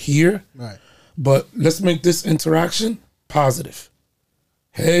why you're here, Right. but let's make this interaction positive.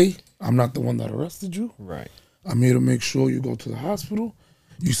 Hey, I'm not the one that arrested you. Right. I'm here to make sure you go to the hospital.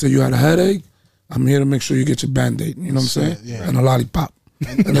 You say you had a headache. I'm here to make sure you get your Band-Aid. You know what I'm saying? Yeah. And a lollipop.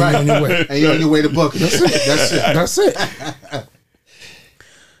 And then Right. you're on your way. And you're on your way to book it. That's it. That's it.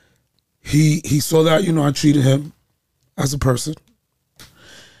 He saw that, I treated him as a person.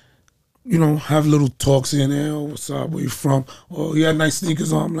 Have little talks here and there. Oh, what's up? Where you from? Oh, he had nice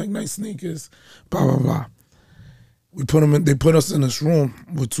sneakers on. I'm like, nice sneakers. Blah, blah, blah. They put us in this room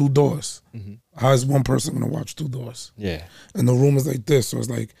with 2 doors. How is one person gonna watch 2 doors? Yeah. And the room is like this. So it's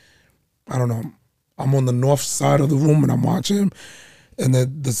like, I don't know, I'm on the north side of the room and I'm watching him. And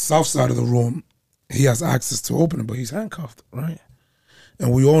then the south side of the room, he has access to open it, but he's handcuffed, right?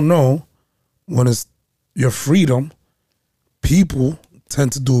 And we all know when it's your freedom, people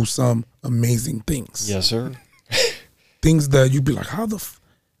tend to do some amazing things. Yes, sir. Things that you'd be like, how the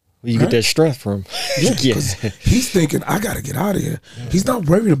Where you get that strength from? Yeah, because he's thinking, I got to get out of here. He's not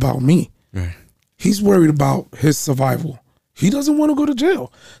worried about me. Right. He's worried about his survival. He doesn't want to go to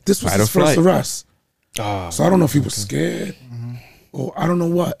jail. This was Fight his or first flight. arrest. So I don't know if he was scared or I don't know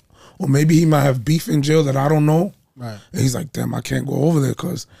what. Or maybe he might have beef in jail that I don't know. Right. And he's like, damn, I can't go over there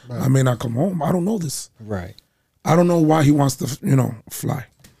because I may not come home. I don't know this. Right. I don't know why he wants to, fly.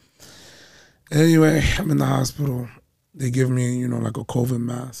 Anyway, I'm in the hospital. They give me, like a COVID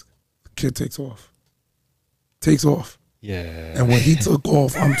mask. The kid takes off. Yeah. And when he took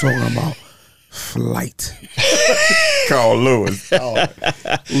off, I'm talking about flight. Carl Lewis.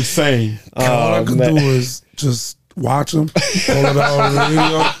 Hussein. And all I could do was just watch him, all of that on the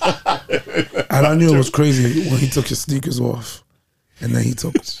radio. And I knew it was crazy when he took his sneakers off. And then he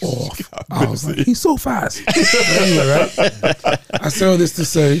took off. I was like, he's so fast. Anyway, right? I say all this to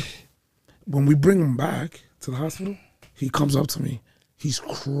say, when we bring him back to the hospital, he comes up to me. He's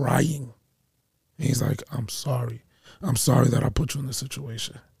crying. And he's like, I'm sorry. I'm sorry that I put you in this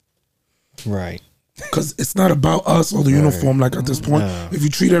situation. Right. Because it's not about us or the uniform. Like at this point, if you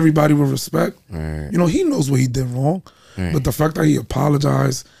treat everybody with respect, he knows what he did wrong. But the fact that he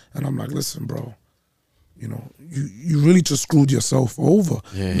apologized, and I'm like, listen, bro, you really just screwed yourself over.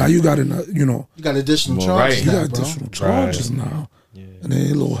 Yeah. Now you got You got additional Well, charges. right. you now, got bro. additional charges now. Yeah. And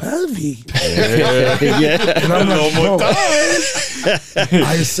they're a little heavy. Yeah. And I'm like, bro,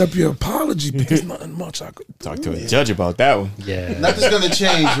 I accept your apology, but there's nothing much I could do. Talk to a judge about that one. Yeah. Nothing's gonna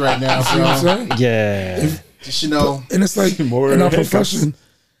change right now, You know what I'm bro. saying? Yeah. Just And it's like More in our handcuffs. profession,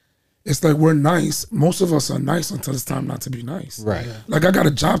 it's like we're nice. Most of us are nice until it's time not to be nice. Right. Like I got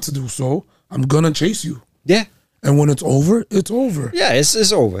a job to do, so I'm gonna chase you. Yeah. And when it's over, it's over. Yeah.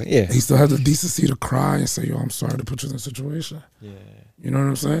 It's over. Yeah. He still has the decency to cry and say, yo, I'm sorry to put you in this situation. Yeah. You know what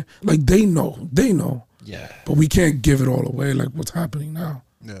I'm saying? Like they know. Yeah. But we can't give it all away like what's happening now.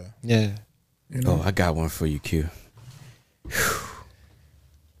 Yeah. Yeah. You know? Oh, I got one for you, Q.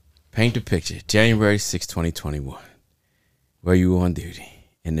 Paint the picture. January 6, 2021. Were you on duty?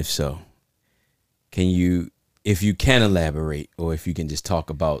 And if so, if you can elaborate, or if you can just talk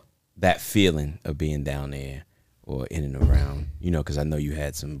about that feeling of being down there or in and around, because I know you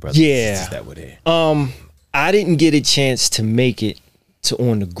had some brothers and sisters that were there. I didn't get a chance to make it to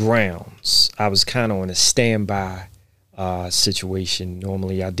on the grounds. I was kind of on a standby situation.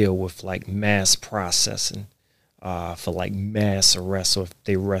 Normally I deal with like mass processing for like mass arrests. So if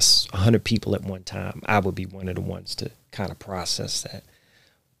they arrest 100 people at one time, I would be one of the ones to kind of process that.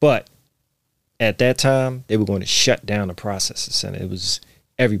 But at that time, they were going to shut down the processing center. It was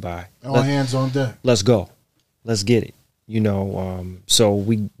everybody. All hands on deck. Let's go. Let's get it. So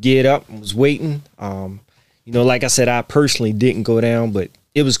we get up and was waiting. Like I said, I personally didn't go down, but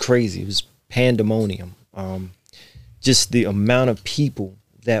it was crazy. It was pandemonium. Just the amount of people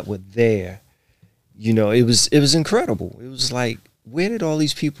that were there, it was incredible. It was like, where did all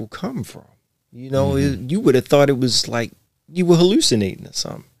these people come from? You would have thought it was like you were hallucinating or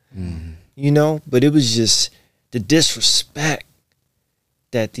something. But it was just the disrespect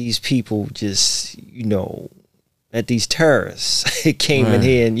that these people just, that these terrorists came in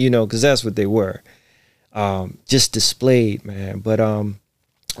here and, because that's what they were, just displayed, man. But I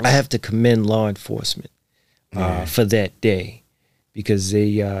have to commend law enforcement for that day, because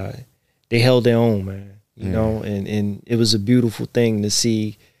they held their own, man, and it was a beautiful thing to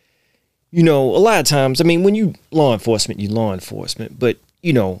see. A lot of times, I mean, when you law enforcement, but,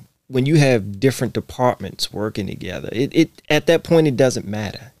 when you have different departments working together, it at that point, it doesn't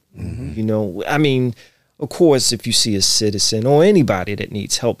matter. I mean, of course, if you see a citizen or anybody that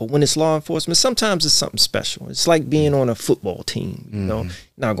needs help, but when it's law enforcement, sometimes it's something special. It's like being on a football team, You're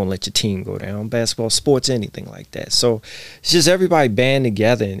not going to let your team go down, basketball, sports, anything like that. So it's just everybody band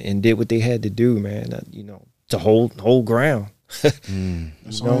together and did what they had to do, man, to hold ground. That's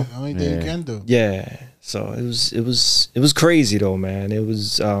the only thing you can do. Yeah. So it was crazy though, man. It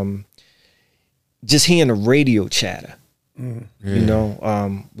was just hearing the radio chatter,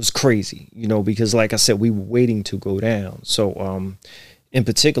 was crazy, because like I said, we were waiting to go down. So in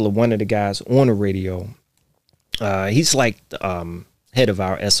particular, one of the guys on the radio, he's like the head of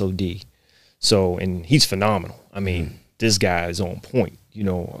our SOD. So, and he's phenomenal. I mean, this guy is on point.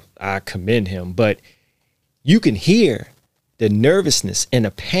 I commend him, but you can hear the nervousness and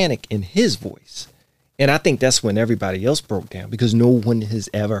the panic in his voice. And I think that's when everybody else broke down, because no one has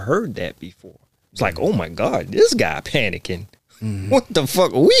ever heard that before. It's like, oh my God, this guy panicking. What the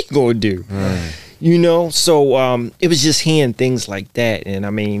fuck are we gonna do? So it was just hearing things like that. And I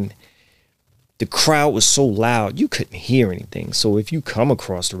mean, the crowd was so loud, you couldn't hear anything. So if you come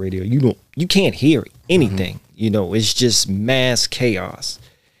across the radio, you can't hear anything. It's just mass chaos.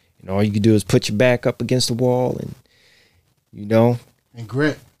 All you can do is put your back up against the wall and, and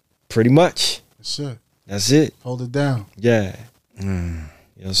grit. Pretty much. That's it. It. Hold it down. Yeah.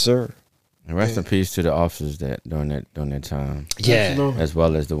 Yes, sir. And rest in peace to the officers that during that time. Yeah. Absolutely. As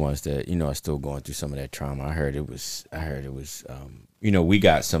well as the ones that, are still going through some of that trauma. I heard it was we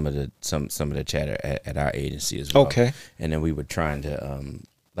got some of the chatter at our agency as well. Okay. And then we were trying to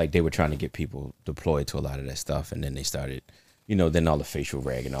they were trying to get people deployed to a lot of that stuff, and then they started, then all the facial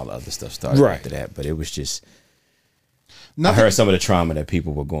rag and all the other stuff started after that. But it was just I heard some of the trauma that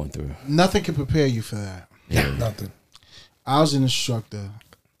people were going through. Nothing can prepare you for that. Yeah. Nothing. I was an instructor.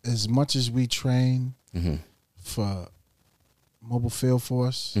 As much as we train for mobile field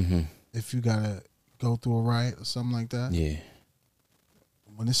force, if you gotta go through a riot or something like that,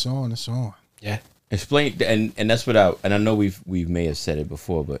 when it's on, it's on. Yeah. Explain, and that's what I know we may have said it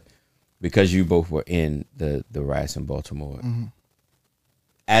before, but because you both were in the riots in Baltimore,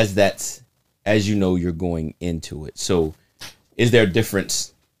 as you're going into it. So, is there a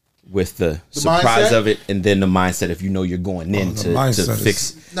difference with the surprise mindset of it, and then the mindset if you're going in to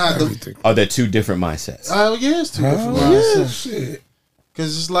fix? Are there two different mindsets? Oh yeah, it's two different mindsets.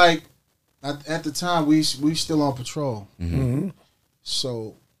 Because it's like at the time we still on patrol,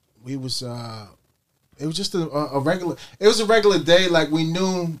 so we was it was just a regular. It was a regular day. Like we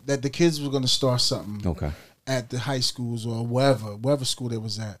knew that the kids were going to start something. Okay. At the high schools or wherever school they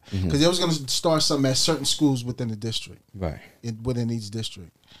was at, because they was going to start something at certain schools within the district, right? Within each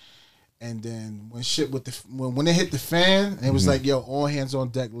district. And then when it hit the fan, it was like, yo, all hands on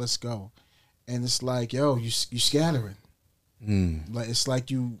deck, let's go. And it's like, yo, you scattering. Like it's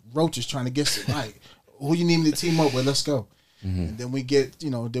like you roaches trying to get some, like, who you need me to team up with, let's go. And then we get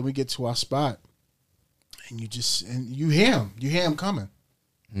to our spot, and you hear him coming,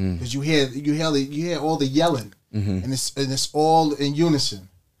 because you hear all the yelling, and it's all in unison.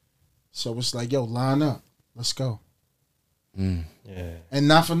 So it's like, yo, line up, let's go. Yeah. And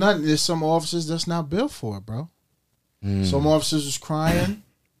not for nothing, there's some officers that's not built for it, bro. Some officers was crying.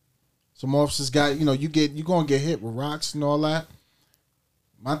 Some officers got, you gonna get hit with rocks and all that.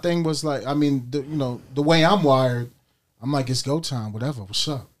 My thing was like, I mean, the way I'm wired, I'm like, it's go time, whatever. What's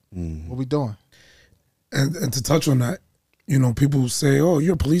up? What we doing? And to touch on that, people say, "Oh,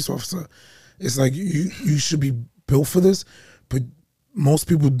 you're a police officer." It's like you should be built for this, but most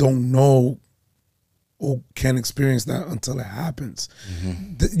people don't know or can't experience that until it happens.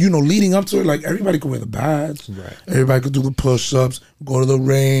 Leading up to it, like everybody could wear the badge, Right. Everybody could do the push-ups, go to the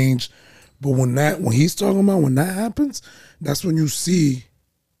range, but when he's talking about when that happens, that's when you see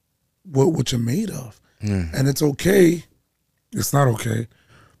what you're made of, and it's okay. It's not okay,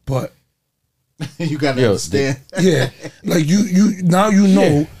 but You gotta understand. yeah, like you now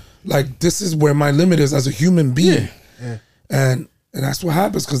know, like this is where my limit is as a human being, and that's what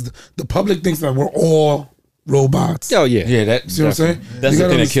happens because the public thinks that we're all robots. Oh yeah. Yeah, that. See what I'm saying? That's You the gotta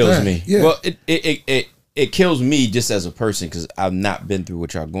thing that kills understand. me. Yeah. Well, it kills me just as a person because I've not been through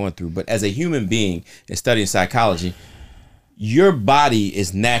what y'all going through. But as a human being and studying psychology, your body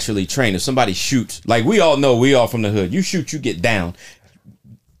is naturally trained. If somebody shoots, like we all know, we all from the hood. You shoot, you get down.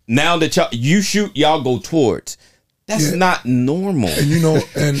 Now that you shoot, y'all go towards. That's not normal. And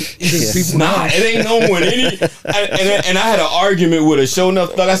and It's not. It ain't normal. And I had an argument with a show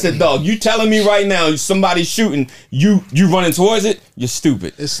enough thug. I said, "Dog, you telling me right now somebody's shooting, you running towards it? You're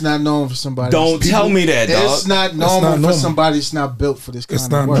stupid. It's not known for somebody. Don't tell me that, dog. It's not normal for somebody that's not built for this kind It's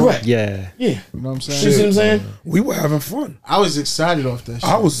of not work. normal. Right. Yeah. Yeah. You know what I'm saying? You see what I'm saying? We were having fun. I was excited off that shit.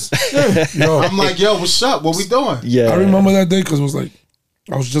 I was, yo. I'm like, yo, what's up? What we doing? Yeah. I remember that day because it was like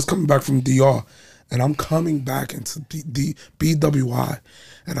I was just coming back from DR, and I'm coming back into the BWI,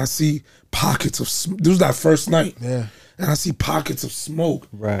 and I see pockets of this was that first night, Yeah. and I see pockets of smoke,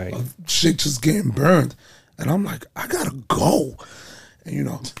 Right. of shit just getting burned, and I'm like, I gotta go. And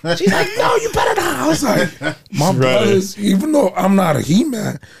she's like, no, you better not. I was like, my brothers, even though I'm not a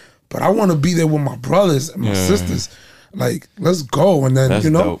He-Man, but I want to be there with my brothers and my sisters. Like, let's go. And then, That's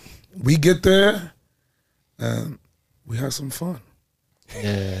dope. we get there and we have some fun.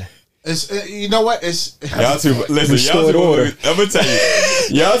 Yeah. It's you know what? It's Y'all two, listen, y'all two motherfuckers, I'm gonna tell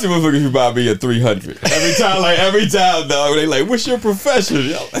you, y'all two motherfuckers who buy me a 300. Every time, dog, they like, what's your profession?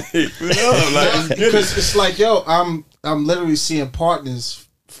 Y'all like, because it's like, yo, I'm literally seeing partners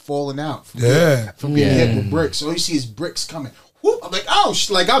falling out from being hit with bricks. All you see is bricks coming. Whoop, I'm like, oh,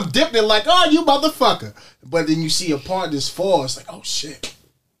 like I'm dipping it like, oh, you motherfucker. But then you see your partners fall. It's like, oh shit.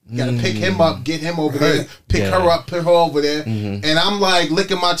 You gotta pick him up, get him over there, pick her up, put her over there. And I'm like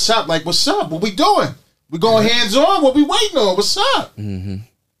licking my chop, like, what's up? What we doing? We going hands on? What we waiting on? What's up?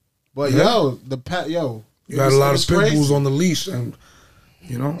 But yo, You had a lot of pit bulls on the leash, and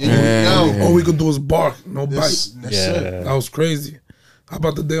all we could do is bark, no bite. That's it. That was crazy. How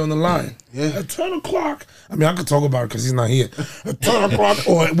about the day on the line? Yeah. At 10 o'clock. I mean, I could talk about it because he's not here. At 10 o'clock,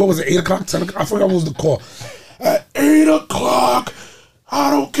 or what was it, 8 o'clock, 10 o'clock? I forgot what was the call. At 8 o'clock, I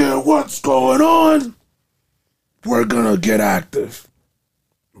don't care what's going on, we're going to get active.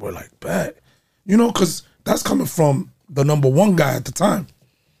 We're like, bet. Because that's coming from the number one guy at the time.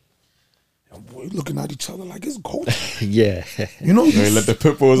 And we're looking at each other like it's go time. Yeah. They let the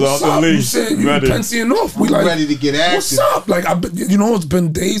pit bulls off the You leash. said you pensying off. We like ready to get active. What's up? Like it's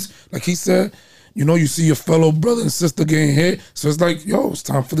been days. Like he said, you see your fellow brother and sister getting hit. So it's like, yo, it's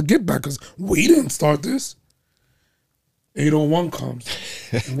time for the get back because we didn't start this. 801 comes.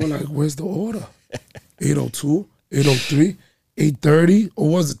 And we're like, where's the order? 802, 803, 830, or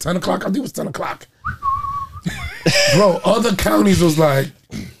was it 10 o'clock? I think it was 10 o'clock. Bro, other counties was like,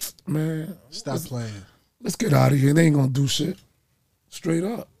 man, Stop playing. let's get out of here. They ain't gonna do shit. Straight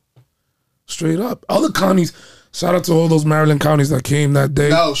up. Straight up. Other counties, shout out to all those Maryland counties that came that day.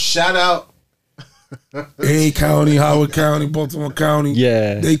 No, shout out. A County, Howard County, Baltimore County.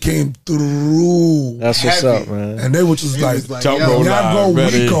 Yeah. They came through. That's what's Heavy. up, man. And they were just It like, was like, Jump yo, roll. when y'all go,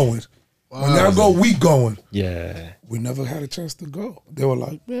 Ready. we going. When y'all go, we going. Yeah. We never had a chance to go. They were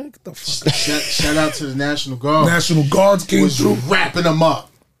like, man, get the fuck. shout out to the National Guard. National Guards came was through. wrapping them up.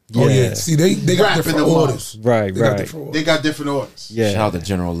 Oh yeah. Yeah. See, they got Wrapping different them up. orders. Right, They got right. different orders. They got different orders. Yeah. Shout out to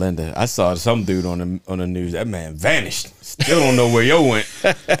General Linda. I saw some dude on the news. That man vanished. Still don't know where yo went.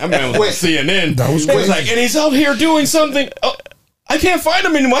 That man was on CNN. That was He was crazy. like, and he's out here doing something. Oh, I can't find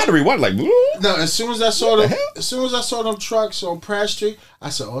him anymore. I had to rewind. Like, woo. No, as soon as I saw them trucks on Pratt Street, I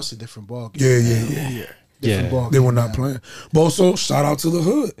said, "Oh, it's a different ball game." Yeah. Different ball They game were not now. playing. But also, shout out to the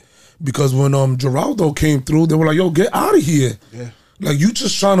hood. Because when Geraldo came through, they were like, yo, get out of here. Yeah. Like, you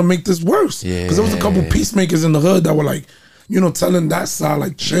just trying to make this worse. Because there was a couple peacemakers in the hood that were like, telling that side,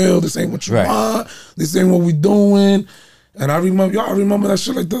 like, chill, this ain't what you Right. want. This ain't what we doing. And I remember that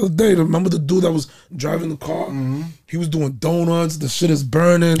shit like the other day. Remember the dude that was driving the car? Mm-hmm. He was doing donuts. The shit is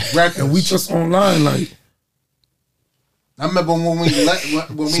burning. And we just online like. I remember when we left.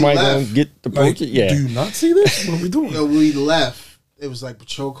 Somebody gonna get the Like, poacher? Yeah. do you not see this? What are we doing? Yo, we left. It was like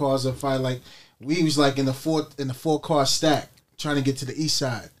patrol cars on fire. Like we was like in the 4-car stack trying to get to the east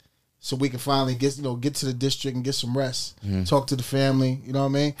side, so we could finally get to the district and get some rest. Talk to the family. You know what I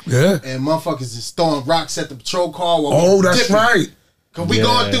mean? Yeah. And motherfuckers is throwing rocks at the patrol car. While Oh, we that's dipping. right. Cause we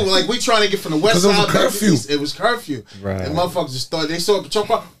going through like we trying to get from the west 'Cause it was side a back to curfew. the east. It was curfew. Right. And motherfuckers just thought they saw a patrol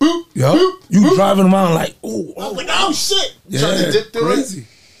car. Boop. Yo, boop, you boop. driving around like, ooh, I was like, oh shit! yeah, Trying to dip through crazy.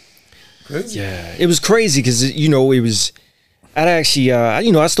 Crazy. Yeah, it was crazy because it was. I'd actually,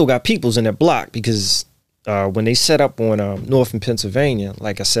 I still got peoples in that block because when they set up on North in Pennsylvania,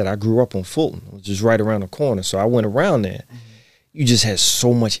 like I said, I grew up on Fulton, which is right around the corner. So I went around there. Mm-hmm. You just had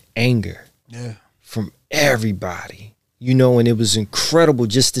so much anger, from everybody, and it was incredible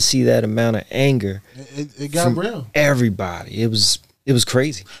just to see that amount of anger. It got real. Everybody, it was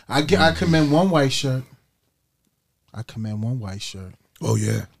crazy. I commend one white shirt. Oh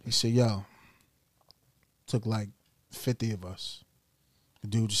yeah. He said, "Yo, took like 50 of us. The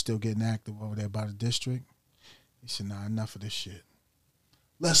dude was still getting active over there by the district. He said, nah, enough of this shit.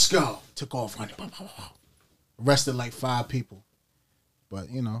 Let's go." Took off running. Arrested like 5 people. But,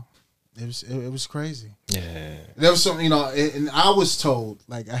 it was crazy. Yeah. There was something, and I was told,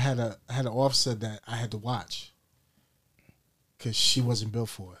 like I had an officer that I had to watch because she wasn't built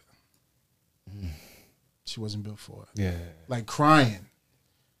for it. She wasn't built for it. Yeah. Like crying.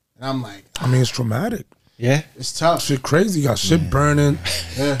 And I'm like, I mean, it's traumatic. Yeah. it's tough. Shit crazy. You got shit burning.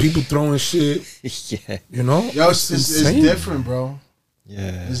 Yeah. People throwing shit. Yeah. Yo, it's different, bro.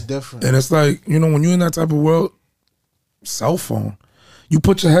 Yeah. It's different. And it's like, when you're in that type of world, cell phone, you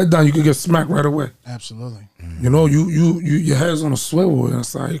put your head down, you could get smacked right away. Absolutely. Your head's on a swivel, and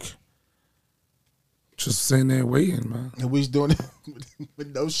it's like just sitting there waiting, man. And we was doing it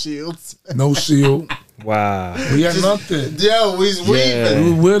with no shields. No shield. Wow. We had nothing. Yo, we was We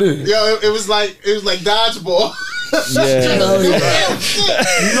weaving. were with it. Yo, it was like dodgeball. Yeah.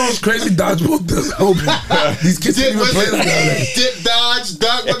 You know what's crazy? Dodgeball does help. These kids Dip, didn't even play like that. dip, dodge,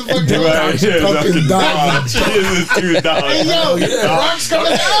 duck, what the fuck? Dodge, fucking dodge. Hey, yo, rocks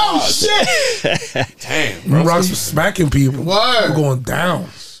coming. Oh, shit. Damn, bro. Rocks were smacking people. Word. We're going down.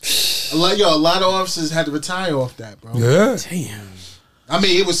 A lot of officers had to retire off that, bro. Yeah. Damn. I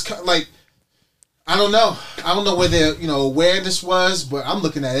mean, it was like, I don't know where their awareness was, but I'm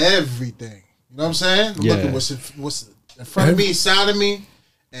looking at everything. You know what I'm saying? I'm looking what's in front of me, side of me,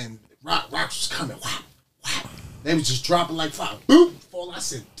 and rocks was coming. Wow, wow. They was just dropping like fire. Boop, fall. I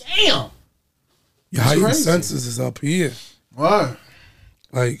said, damn. Your heightened crazy. senses is up here. Word.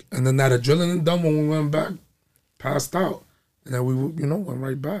 Like, and then that adrenaline dumb when we went back, passed out. And then we, went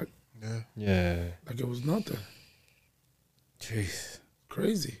right back. Yeah. Yeah. Like it was nothing. Jeez.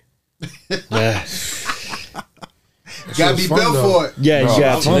 Crazy. Yeah. You gotta be built for it. Yeah, Bro, you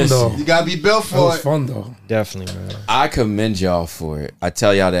got Fun though. You gotta be built That for was it. fun though. definitely, man. I commend y'all for it. I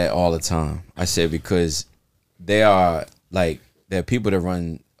tell y'all that all the time. I said because there are people that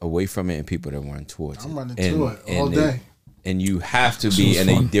run away from it and people that run towards it. I'm running to it all day. And you have to This be was in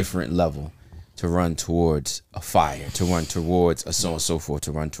a fun. different level to run towards a fire, to run towards a so on and so forth,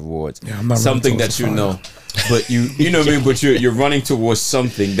 to run towards Yeah, I'm not running something towards that a you fire. know. But you know what I mean? But you're running towards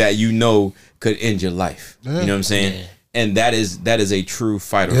something that you know could end your life. You know what I'm saying? Yeah. And that is a true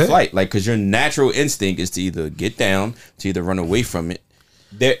fight or Yeah. flight. Like, because your natural instinct is to either get down, to either run away from it.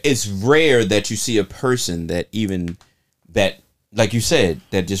 It's rare that you see a person that even that, like you said,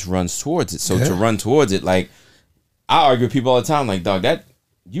 that just runs towards it. So Yeah. to run towards it, like I argue with people all the time, like, dog, that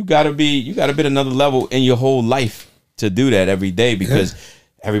you gotta be at another level in your whole life to do that every day because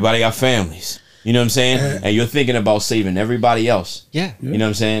everybody got families. You know what I'm saying? Yeah. And you're thinking about saving everybody else. Yeah. You know what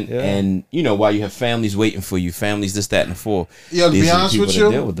I'm saying? Yeah. And while you have families waiting for you, families this, that, and the four. Yo, to these be are the honest people with that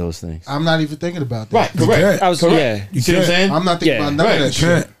you, deal with those things. I'm not even thinking about that. Right, correct. I was yeah. You see what I'm saying? I'm not thinking Yeah. about none Right. of that You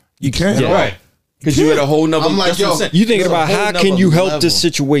shit. can't. You can't. Yeah. Right. Because you're at a whole nother. I'm like, that's what yo, I'm saying. You thinking You're at a about whole how can nother you help level. this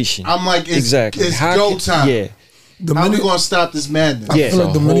situation? I'm like, it's Exactly. How go can- time. Yeah. The How we minute, gonna stop this madness? I Yeah. feel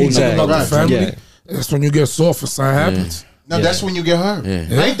like the It's a minute you whole think about nother the family, level. that's when you get soft and something happens. No, Yeah. that's when you get hurt. Yeah.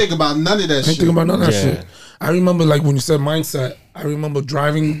 I ain't think about none of that I ain't shit. thinking about none of that Yeah. shit. I remember like when you said mindset, I remember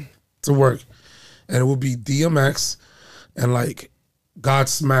driving to work and it would be DMX and like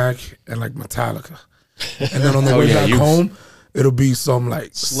Godsmack and like Metallica. And then on the Oh, way yeah, back you- home, it'll be some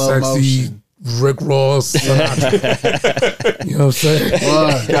like Slow sexy motion. Rick Ross. Sinatra. You know what I'm saying?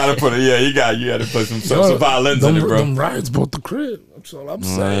 Word. You gotta put it. Yeah, you got to put some violins in it, bro. Them rides bought the crib. That's all I'm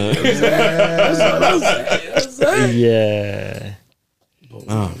saying. That's all I'm saying. Yeah.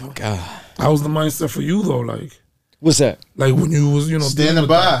 Oh my god. How was the mindset for you though? What's that? Like when you was, Standing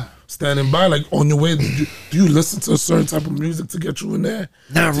by. standing by, like on your way, do you listen to a certain type of music to get you in there?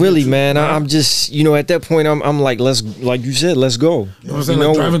 Not really, man. I'm just, at that point, I'm like, like you said, let's go. You know what I'm saying?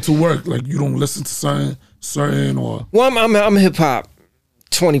 Like driving to work, like you don't listen to certain or Well, I'm hip hop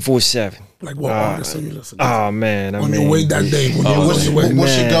 24/7. like what artists are you listening to? Oh man, on your way that day, when you're on your way.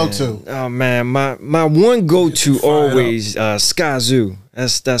 What's your go-to? Oh man, my one go-to always Sky Zoo.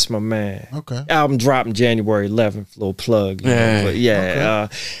 That's my man. Okay. Album dropping January 11th. Little plug. Yeah. But yeah,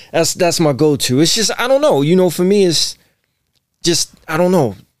 that's my go-to. It's just I don't know. For me, it's just I don't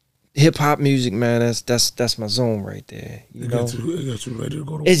know. Hip hop music, man. That's my zone right there. You know, it gets you ready to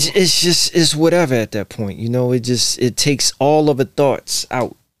go to work. it's whatever at that point. It takes all of the thoughts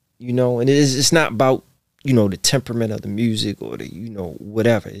out. And it's not about the temperament of the music or the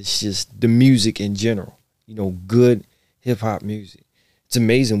whatever. It's just the music in general. Good hip hop music. It's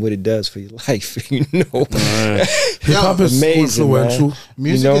amazing what it does for your life. Hip hop is amazing, influential. man.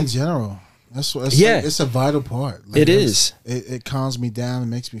 Music in general. It's it's a vital part. Like, it is. It calms me down. It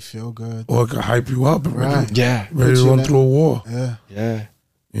makes me feel good. Or it can hype you up and Right. Yeah. ready to run through a war. Yeah. Yeah.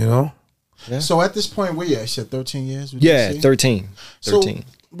 You know? Yeah. So at this point, where you at? You said 13 years? Would you Yeah. say? 13. So 13.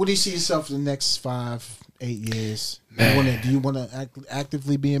 what do you see yourself in the next 5, 8 years? Man. Do you want to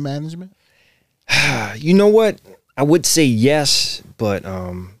actively be in management? You know what? I would say yes, but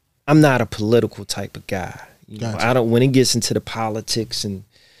I'm not a political type of guy. Gotcha. I don't. When it gets into the politics and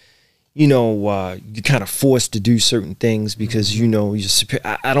you're kind of forced to do certain things because you're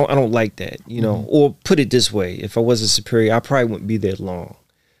superior. I don't like that. Or put it this way: if I was a superior, I probably wouldn't be there long,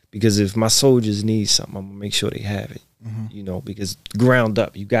 because if my soldiers need something, I'm gonna make sure they have it. Because ground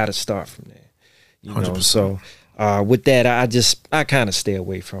up, you got to start from there. 100%. So with that, I kind of stay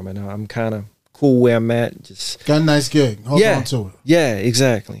away from it. I'm kind of cool where I'm at. Just Got a nice gig. Hold on to it. Yeah,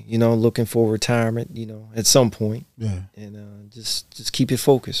 exactly. Looking for retirement. At some point. Yeah. And just keep it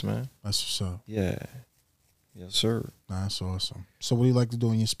focused, man. That's what's up. Yeah. Yes, sir. Nah, that's awesome. So what do you like to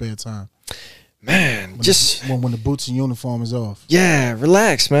do in your spare time? Man, just when the boots and uniform is off. yeah,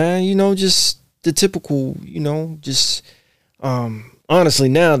 relax, man. Just the typical. Honestly,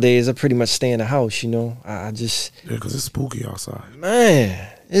 nowadays I pretty much stay in the house. I just Yeah, because it's spooky outside. man.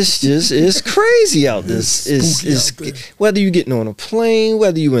 It's crazy out there. It's whether you're getting on a plane,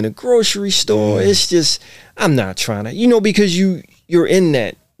 whether you're in a grocery store, it's just I'm not trying to, because you're in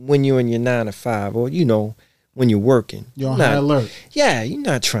that when you're in your 9 to 5 or when you're working. You're on high alert. Yeah, you're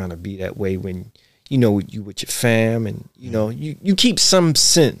not trying to be that way when you with your fam and you keep some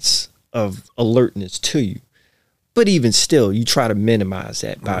sense of alertness to you. But even still, you try to minimize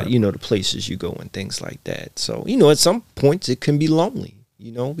that by, the places you go and things like that. So, at some points it can be lonely.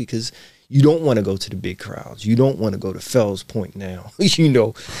 Because you don't want to go to the big crowds. You don't want to go to Fells Point now.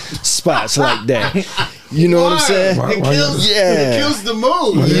 Spots like that. You know what I'm saying? It kills the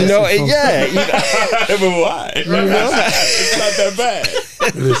mood. But why? It's not that bad.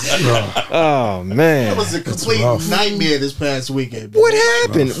 Oh man, It was a complete nightmare this past weekend. what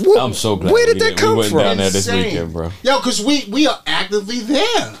happened? I'm so glad. Where did that come we went from? down there this Insane. weekend, bro. Yo, because we are actively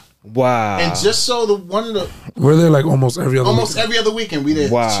there. Wow. And just so We're there like almost every other every other weekend we there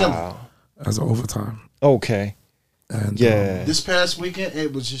chilling. Wow. as an overtime. Okay. And Yeah. This past weekend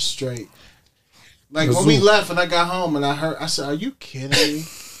it was just straight. Like The when we zoo. left and I got home and I said, "Are you kidding me?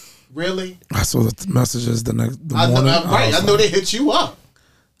 Really?" I saw the messages the morning. I know was they like, hit you up.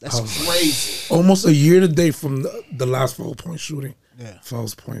 That's crazy. almost a year today from the last Fells Point shooting. Yeah.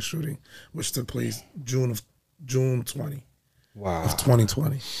 Fells Point shooting, which took place June 20 Wow. of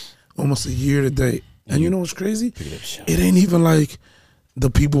 2020. Almost a year today. And you know what's crazy? It ain't even like the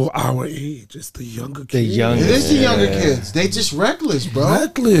people our age. It's the younger kids. The younger. It is the younger kids. They just reckless, bro.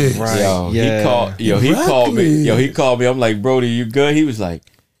 Reckless. Right. Yo, Yeah. he called me. Exactly. Yo, he called me. I'm like, Brody, you good? He was like,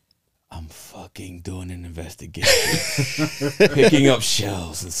 I'm fucking doing an investigation, picking up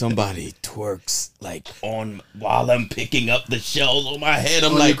shells, and somebody twerks like while I'm picking up the shells on my head.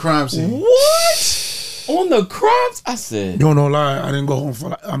 I'm On like, the crime scene. what? On the crimes? I said, You don't know lie. I didn't go home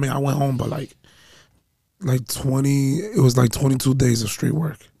for I went home, but like 20. It was like 22 days of straight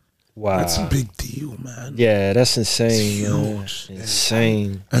work. Wow. That's a big deal, man. Yeah, that's insane. man. Huge.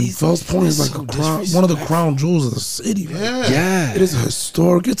 Insane. And Fells Point is like one of the crown jewels of the city. Man. Yeah. Yeah. It is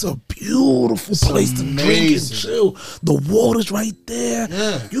historic. It's a beautiful place to drink and amazing. chill. The water's right there.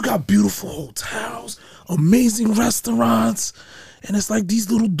 Yeah. You got beautiful hotels, amazing restaurants, and it's like these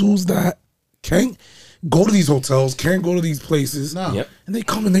little dudes that can't go to these hotels, can't go to these places. No. Yep. And they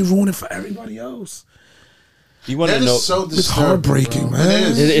come and they ruin it for everybody else. You want to That know? is so It's disturbing, heartbreaking, bro.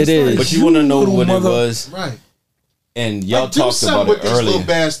 man. It is. But you want to know little what mother- it was? Right. And y'all Like, do talked something about with it these earlier. little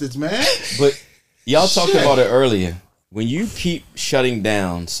bastards, man. But y'all talked Shit. about it earlier. When you keep shutting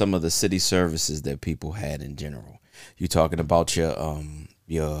down some of the city services that people had in general, you talking about your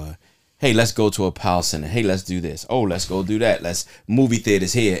hey, let's go to a power center. Hey, let's do this. Oh, let's go do that. Let's movie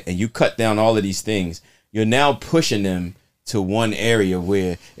theaters here. And you cut down all of these things. You're now pushing them to one area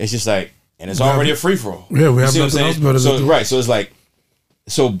where it's just like, and it's already a free for all. Yeah, we have nothing else better to do. Right. So it's like,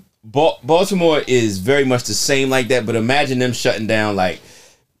 so Baltimore is very much the same like that. But imagine them shutting down like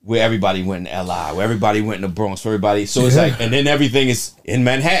where everybody went in LI, where everybody went in the Bronx, where everybody. So it's like, and then everything is in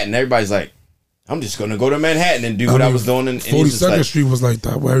Manhattan. Everybody's like, I'm just gonna go to Manhattan and do what I was doing. And 42nd like, Street was like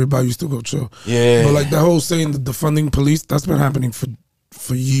that, where everybody used to go chill. Yeah. But like that whole saying that defunding police, that's been happening for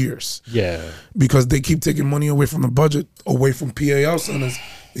years. Yeah. Because they keep taking money away from the budget, away from PAL centers.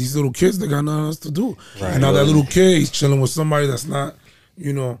 These little kids, they got nothing else to do. Right. And now that little kid, he's chilling with somebody that's not,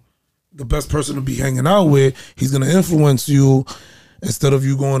 the best person to be hanging out with. He's gonna influence you instead of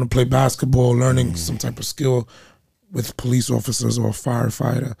you going to play basketball, learning some type of skill with police officers or a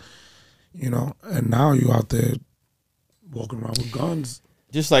firefighter. And now you out there walking around with guns.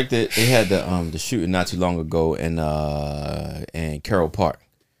 just like they had the shooting not too long ago in Carroll Park.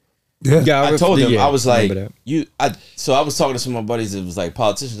 Yeah. I told them, yeah, I was like, that. so I was talking to some of my buddies that was like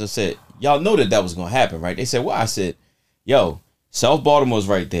politicians. I said, y'all know that was going to happen, right? They said, why? I said, yo, South Baltimore's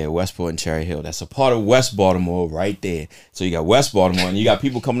right there, Westport and Cherry Hill. That's a part of West Baltimore right there. So you got West Baltimore and you got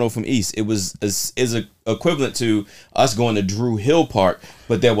people coming over from East. It was equivalent to us going to Drew Hill Park,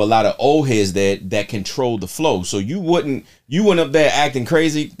 but there were a lot of old heads that controlled the flow. So you went up there acting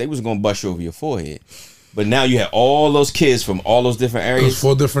crazy, they was going to bust you over your forehead. But now you had all those kids from all those different There's areas.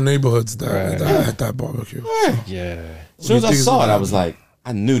 4 different neighborhoods that at that barbecue. Yeah. As soon as I saw it, I was like,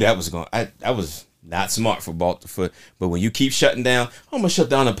 I knew that was going. I was not smart for Baltimore. But when you keep shutting down, I'm gonna shut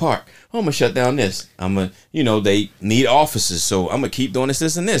down the park. I'm gonna shut down this. I'm gonna, they need officers, so I'm gonna keep doing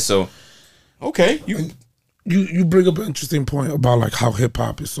this, and this. So, okay, You bring up an interesting point about like how hip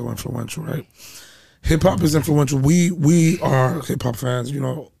hop is so influential, right? Hip hop is influential. We are hip hop fans,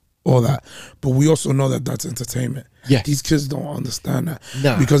 all that, but we also know that that's entertainment. Yeah. These kids don't understand that.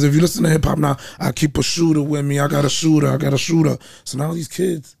 Nah. Because if you listen to hip hop now, I keep a shooter with me. I got a shooter. So now these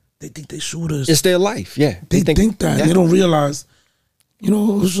kids, they think they shooters. It's their life. Yeah. They think that. Yeah. They don't realize,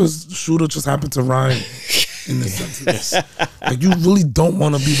 it's just shooter just happened to rhyme in the sense of this. Like you really don't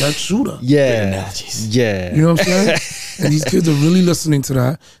want to be that shooter. Yeah. Yeah. You know what I'm saying? And these kids are really listening to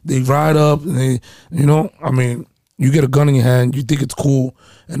that. They ride up and they, you get a gun in your hand, you think it's cool,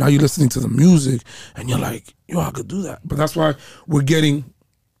 and now you're listening to the music and you're like, I could do that. But that's why we're getting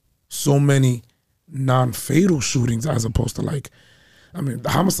so many non-fatal shootings as opposed to the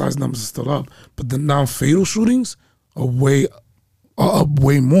homicide numbers are still up, but the non-fatal shootings are up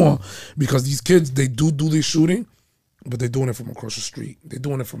way more because these kids, they do this shooting, but they're doing it from across the street. They're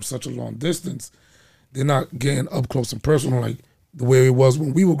doing it from such a long distance. They're not getting up close and personal like the way it was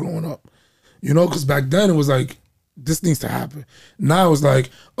when we were growing up. Because back then it was like, this needs to happen. Now it's like,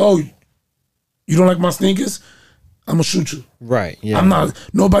 oh, you don't like my sneakers? I'm gonna shoot you. Right. Yeah. I'm not.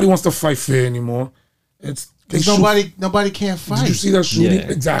 Nobody wants to fight fair anymore. Because nobody can't fight. Did you see that shooting?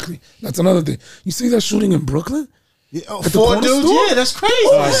 Yeah. Exactly. That's another thing. You see that shooting in Brooklyn? Yeah, At the 4 corner dudes? store? Yeah, that's crazy.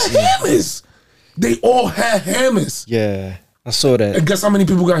 All had hammers. They all had hammers. Yeah. I saw that. And guess how many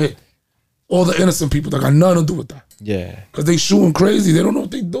people got hit? All the innocent people that got nothing to do with that. Yeah. Because they shooting crazy. They don't know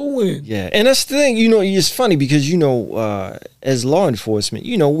what they doing. Yeah. And that's the thing, it's funny because, as law enforcement,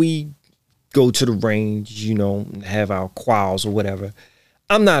 we go to the range, and have our quals or whatever.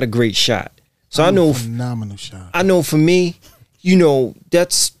 I'm not a great shot. So I know phenomenal shot. I know for me,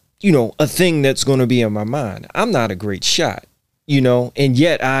 that's, a thing that's going to be in my mind. I'm not a great shot, and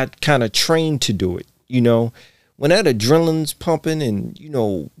yet I kind of trained to do it, when that adrenaline's pumping and,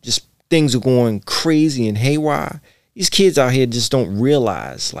 just things are going crazy and haywire. These kids out here just don't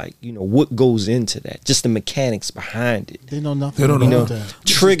realize, what goes into that, just the mechanics behind it. They know nothing. They don't know that.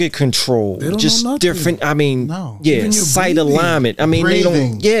 Trigger control, They don't just know nothing. different. No. Yeah, Even your sight breathing. alignment. They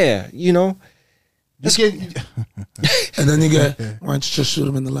Breathing. don't. Yeah, You get, And then you get, why don't you just shoot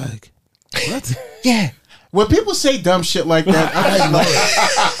him in the leg? what? Yeah. When people say dumb shit like that,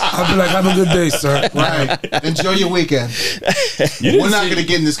 I'll be like, have a good day, sir. right. Enjoy your weekend. We're not going to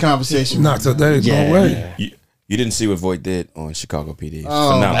get in this conversation. Not today, Yeah. no way. You didn't see what Voight did on Chicago PD.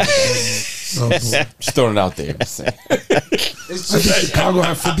 Oh. Phenomenal. Oh, boy. Just throwing it out there. Just saying. It's I think just, Chicago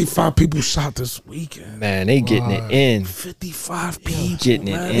had 55 people shot this weekend. Man, they getting it in. 55 people. Getting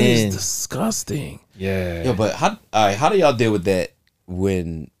it man, in. It's disgusting. Yeah. Yo, but how do y'all deal with that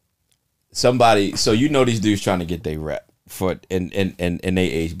when somebody. So you know these dudes trying to get their rep for in their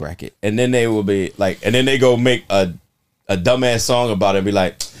age bracket, and then they will be like, and then they go make a dumbass song about it. And be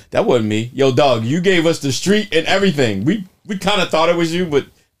like, that wasn't me. Yo, dog, you gave us the street and everything. We kind of thought it was you, but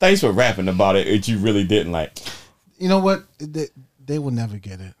thanks for rapping about it. It you really didn't like. You know what? They will never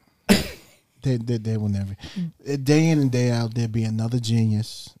get it. They will never. Day in and day out, there'll be another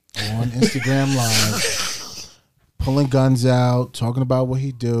genius on Instagram Live, pulling guns out, talking about what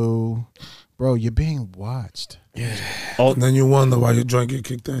he do. Bro, you're being watched. Yeah. And then you wonder why your joint get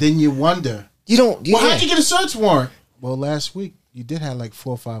kicked in. Then you wonder. You don't. Well, how'd you get a search warrant? Well, last week you did have like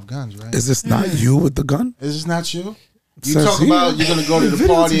 4 or 5 guns, right? Is this not you with the gun? Is this not you? You Says talk he. about you're gonna go to the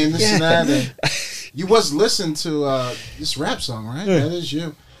party and this and that. And you was listening to this rap song, right? Yeah. That is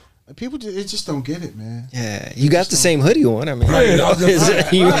you. People, they just don't get it, man. Yeah, you got the same hoodie on. I mean, Right, you know, right, right.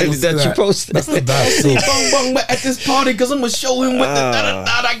 that you posted. That's the best. See, bung at this party because I'm gonna show him what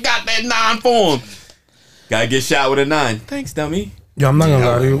I got that 9 for him. Gotta get shot with a 9. Thanks, dummy. Yeah, I'm not gonna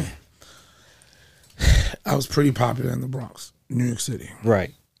lie to you. I was pretty popular in the Bronx, New York City.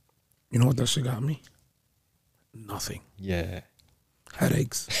 Right. You know what that shit got me? Nothing. Yeah.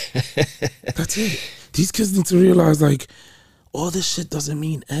 Headaches. That's it. These kids need to realize, like, all this shit doesn't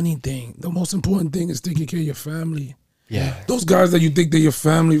mean anything. The most important thing is taking care of your family. Yeah. Those guys that you think they're your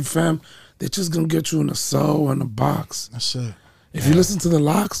family, they're just gonna get you in a cell or in a box. That's it. If you listen to the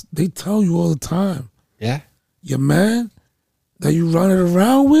locks, they tell you all the time. Yeah. Your man that you running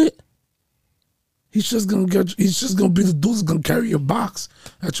around with, he's just gonna be the dude that's gonna carry your box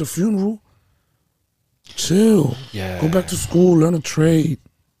at your funeral. Chill. Yeah. Go back to school, learn a trade.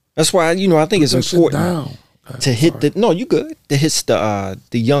 That's why I think it's That shit important down. to hit the. No, you good. To hit the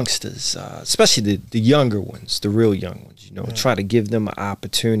youngsters, especially the younger ones, the real young ones. Try to give them an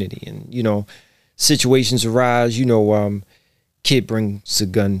opportunity, and situations arise. Kid brings a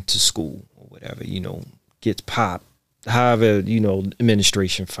gun to school or whatever. Gets popped. However,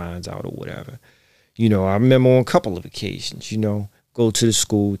 administration finds out or whatever. I remember on a couple of occasions. Go to the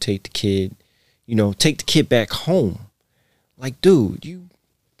school, take the kid. Take the kid back home. Like, dude,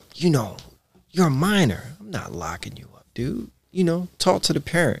 you're a minor. I'm not locking you up, dude. Talk to the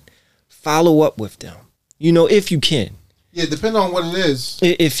parent. Follow up with them. If you can. Yeah, depending on what it is.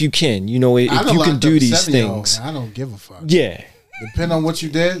 If you can. If you can do these things. I don't give a fuck. Yeah. Depending on what you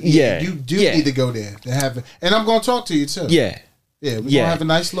did, Yeah. you do Yeah. need to go there to have it. And I'm going to talk to you, too. Yeah. Yeah, we're going Yeah. to have a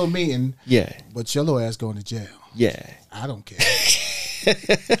nice little meeting. Yeah. But your little ass going to jail. Yeah. I don't care.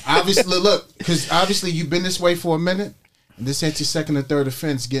 Obviously, look, because obviously you've been this way for a minute, and this ain't your second or third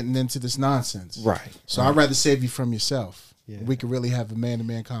offense getting into this nonsense. Right. So I'd rather save you from yourself. Yeah. We could really have a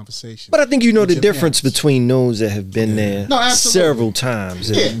man-to-man conversation. But I think the with your difference parents. between those that have been there No, absolutely. several times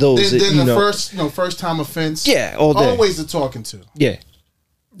and Yeah, those then that, the first time offense. Yeah, all day. Always the talking to. Yeah,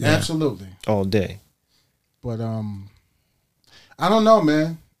 Absolutely. all day. But I don't know,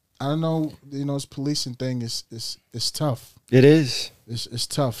 man. I don't know. This policing thing is tough. It is. It's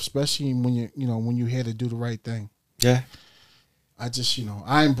tough, especially when you're here to do the right thing. Yeah. I just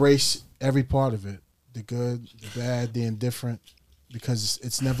I embrace every part of it, the good, the bad, the indifferent, because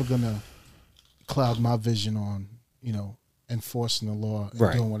it's never gonna cloud my vision on enforcing the law and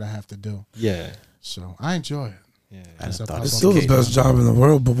Right. doing what I have to do. Yeah. So I enjoy it. Yeah. As I pop It's up still the the best job in the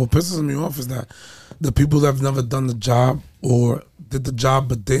world, but what pisses me off is that the people that have never done the job or did the job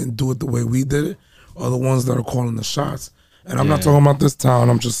but didn't do it the way we did it are the ones that are calling the shots. And I'm not Yeah. talking about this town,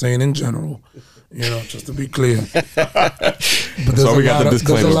 I'm just saying in general, just to be clear. But So we got the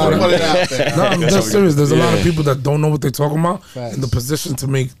disclaimer. Put it out there. No, I'm dead serious. There's a lot of people that don't know what they're talking about Facts. in the position to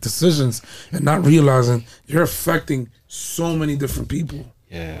make decisions and not realizing you're affecting so many different people.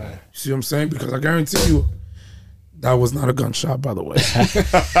 Yeah. See what I'm saying? Because I guarantee you, that was not a gunshot, by the way.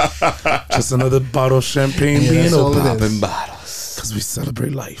 Just another bottle of champagne being that's all it opened. is. Popping bottles. Because we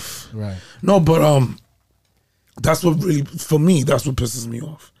celebrate life. Right. No, but that's what really, for me, that's what pisses me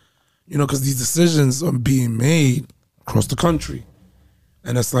off. Because these decisions are being made across the country.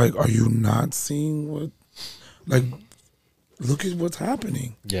 And it's like, are you not seeing what, look at what's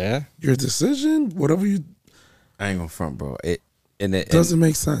happening. Yeah. Your decision, whatever you, I ain't gonna front, bro. And doesn't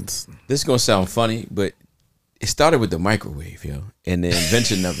make sense. this is gonna sound funny, but it started with the microwave, and the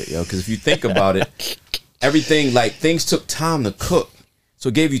invention of it, Because if you think about it, everything things took time to cook, so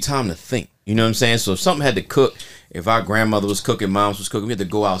it gave you time to think. You know what I'm saying? So if something had to cook, if our grandmother was cooking, moms was cooking, we had to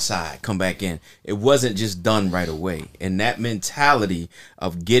go outside, come back in. It wasn't just done right away, and that mentality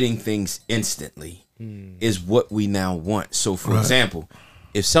of getting things instantly is what we now want. So, for example,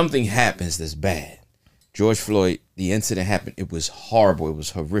 if something happens that's bad. George Floyd, the incident happened. It was horrible. It was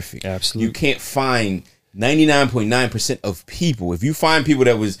horrific. Absolutely. You can't find 99.9% of people, if you find people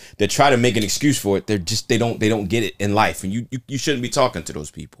that try to make an excuse for it, they don't get it in life, and you shouldn't be talking to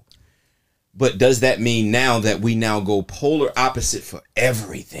those people. But does that mean now that we now go polar opposite for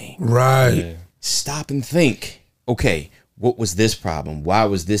everything? Right. Yeah. Stop and think. Okay, what was this problem? Why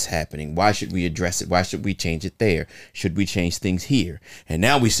was this happening? Why should we address it? Why should we change it there? Should we change things here? And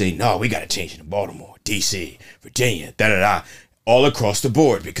now we say, no, we got to change it in Baltimore, D.C., Virginia, da-da-da, all across the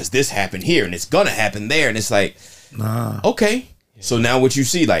board because this happened here and it's going to happen there. And it's like, okay. So now what you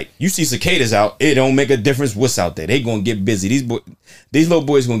see, like, you see cicadas out, it don't make a difference what's out there. They going to get busy. These little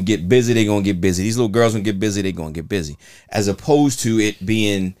boys going to get busy. They going to get busy. These little girls going to get busy. They going to get busy. As opposed to it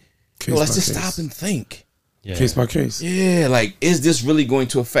being, let's just stop and think. Yeah. Case by case. Yeah, like, is this really going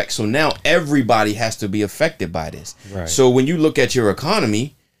to affect? So now everybody has to be affected by this. Right. So when you look at your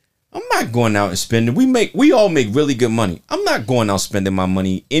economy, I'm not going out and spending. We all make really good money. I'm not going out spending my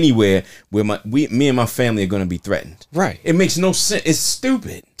money anywhere where me and my family are going to be threatened. Right. It makes no sense. It's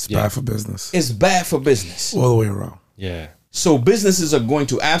stupid. It's bad for business. It's bad for business. All the way around. Yeah. So businesses are going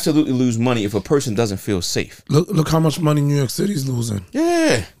to absolutely lose money if a person doesn't feel safe. Look how much money New York City's losing.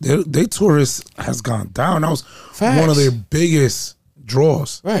 Yeah. Their tourists has gone down. That was Facts. one of their biggest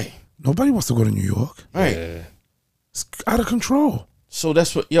draws. Right. Nobody wants to go to New York. Right. Yeah. It's out of control. So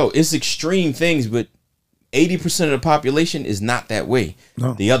that's what, it's extreme things, but 80% of the population is not that way.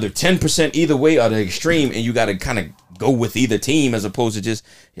 No. The other 10% either way are the extreme, and you got to kind of go with either team as opposed to just,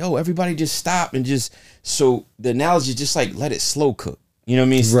 everybody just stop and just, so the analogy is just like, let it slow cook. You know what I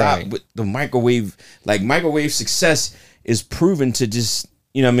mean? Stop Right. with the microwave. Like, microwave success is proven to just,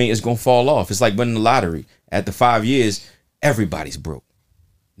 you know what I mean? It's going to fall off. It's like winning the lottery. After 5 years, everybody's broke.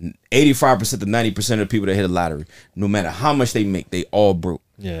 85% to 90% of the people that hit a lottery, no matter how much they make, they all broke.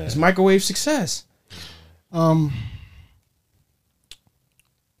 Yeah. It's microwave success. I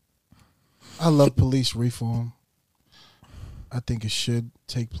love police reform. I think it should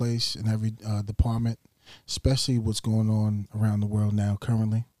take place in every department, especially what's going on around the world now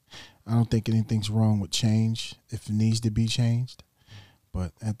currently. I don't think anything's wrong with change if it needs to be changed.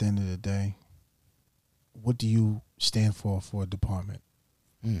 But at the end of the day, what do you stand for a department?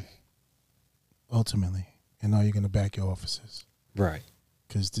 Ultimately, and are you going to back your officers? Right.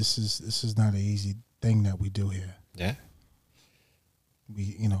 Because this is not an easy thing that we do here. Yeah.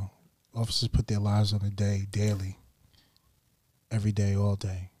 Officers put their lives on the day, daily, every day, all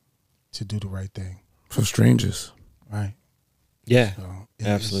day, to do the right thing. For strangers. Right. Yeah. So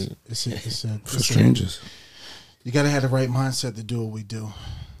Absolutely. For strangers. You got to have the right mindset to do what we do,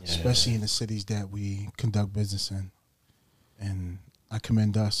 Yeah. especially in the cities that we conduct business in. And I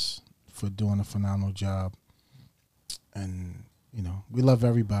commend us for doing a phenomenal job. And, we love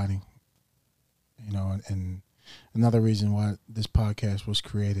everybody. And another reason why this podcast was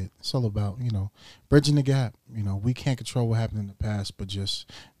created, it's all about, bridging the gap. We can't control what happened in the past, but just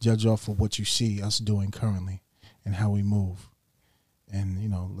judge off of what you see us doing currently and how we move. And,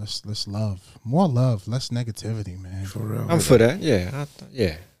 let's love. More love, less negativity, man. For real. I'm for that. Yeah.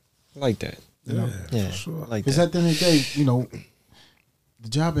 I like that. Yeah, Yeah. for sure. I like Because that. at the end of the day, the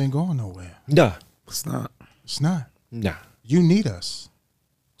job ain't going nowhere. Nah. It's not. It's not. Nah. You need us.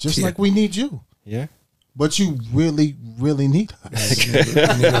 Just Yeah. like we need you. Yeah. But you really, really need us. They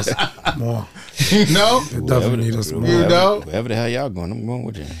need us more. You know? They definitely need us more. You know? Wherever the hell y'all going, I'm going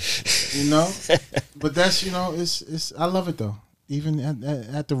with you. You know? But that's, it's I love it though. Even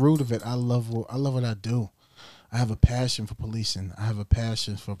at the root of it, I love what I do. I have a passion for policing. I have a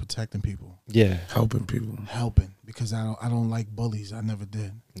passion for protecting people, Yeah. Helping people. helping, because I don't like bullies. I never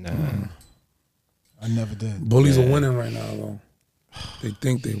did. Nah. I never did. Bullies are winning right now, though. They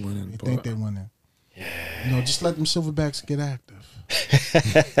think they're winning. They but think they're winning. Just let them silverbacks get active.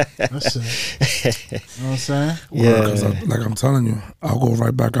 That's it. You know what I'm saying? Word, 'cause like I'm telling you, I'll go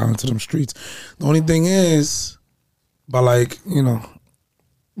right back out into them streets. The only thing is, let's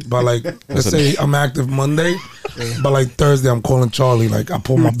say I'm active Monday, but like Thursday I'm calling Charlie. Like I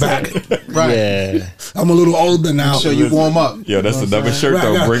pull my back. Right. Yeah. I'm a little older now. So you warm up. Yo, that's You know the what I'm dumbest saying? shirt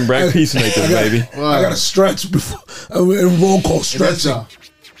though. Right, Bring back peacemakers, baby. I gotta stretch before roll call And that's stretching. all.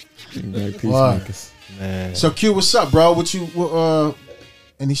 Bring back peacemakers. Man. So Q, what's up, bro?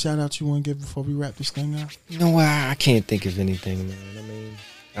 Any shout outs you want to give before we wrap this thing up? You know what? I can't think of anything, man. I mean,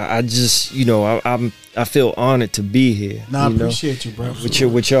 I just, I feel honored to be here. Nah, I you know, appreciate you, bro.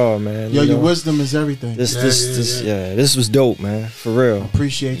 with y'all, man. Yo, you your know. wisdom is everything. This was dope, man. For real.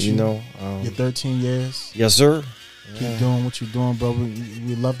 Appreciate you. You know. Your 13 years. Yes, sir. Keep doing what you're doing, bro.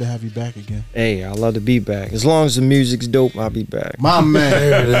 We'd love to have you back again. Hey, I love to be back. As long as the music's dope, I'll be back. My man.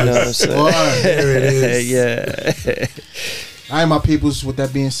 There it You know what I'm is. saying? Boy. There it is. Yeah. All right, my peoples. With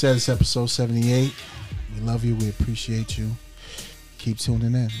that being said, it's episode 78. We love you. We appreciate you. Keep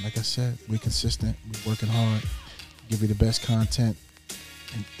tuning in. Like I said, we're consistent. We're working hard. Give you the best content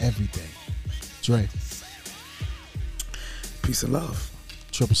and everything. Dre. Peace and love.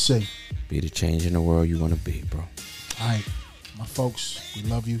 Triple C. Be the change in the world you want to be, bro. All right. My folks, we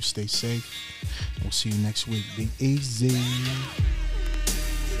love you. Stay safe. We'll see you next week. Be easy.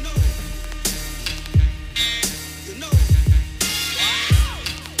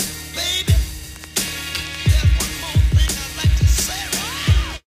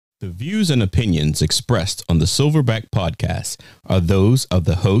 The views and opinions expressed on the Silverback Podcast are those of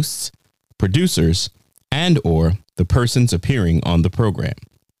the hosts, producers, and/or the persons appearing on the program,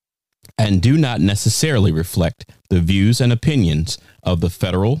 and do not necessarily reflect the views and opinions of the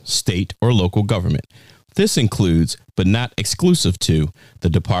federal, state, or local government. This includes, but not exclusive to,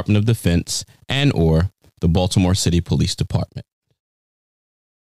 the Department of Defense and/or the Baltimore City Police Department.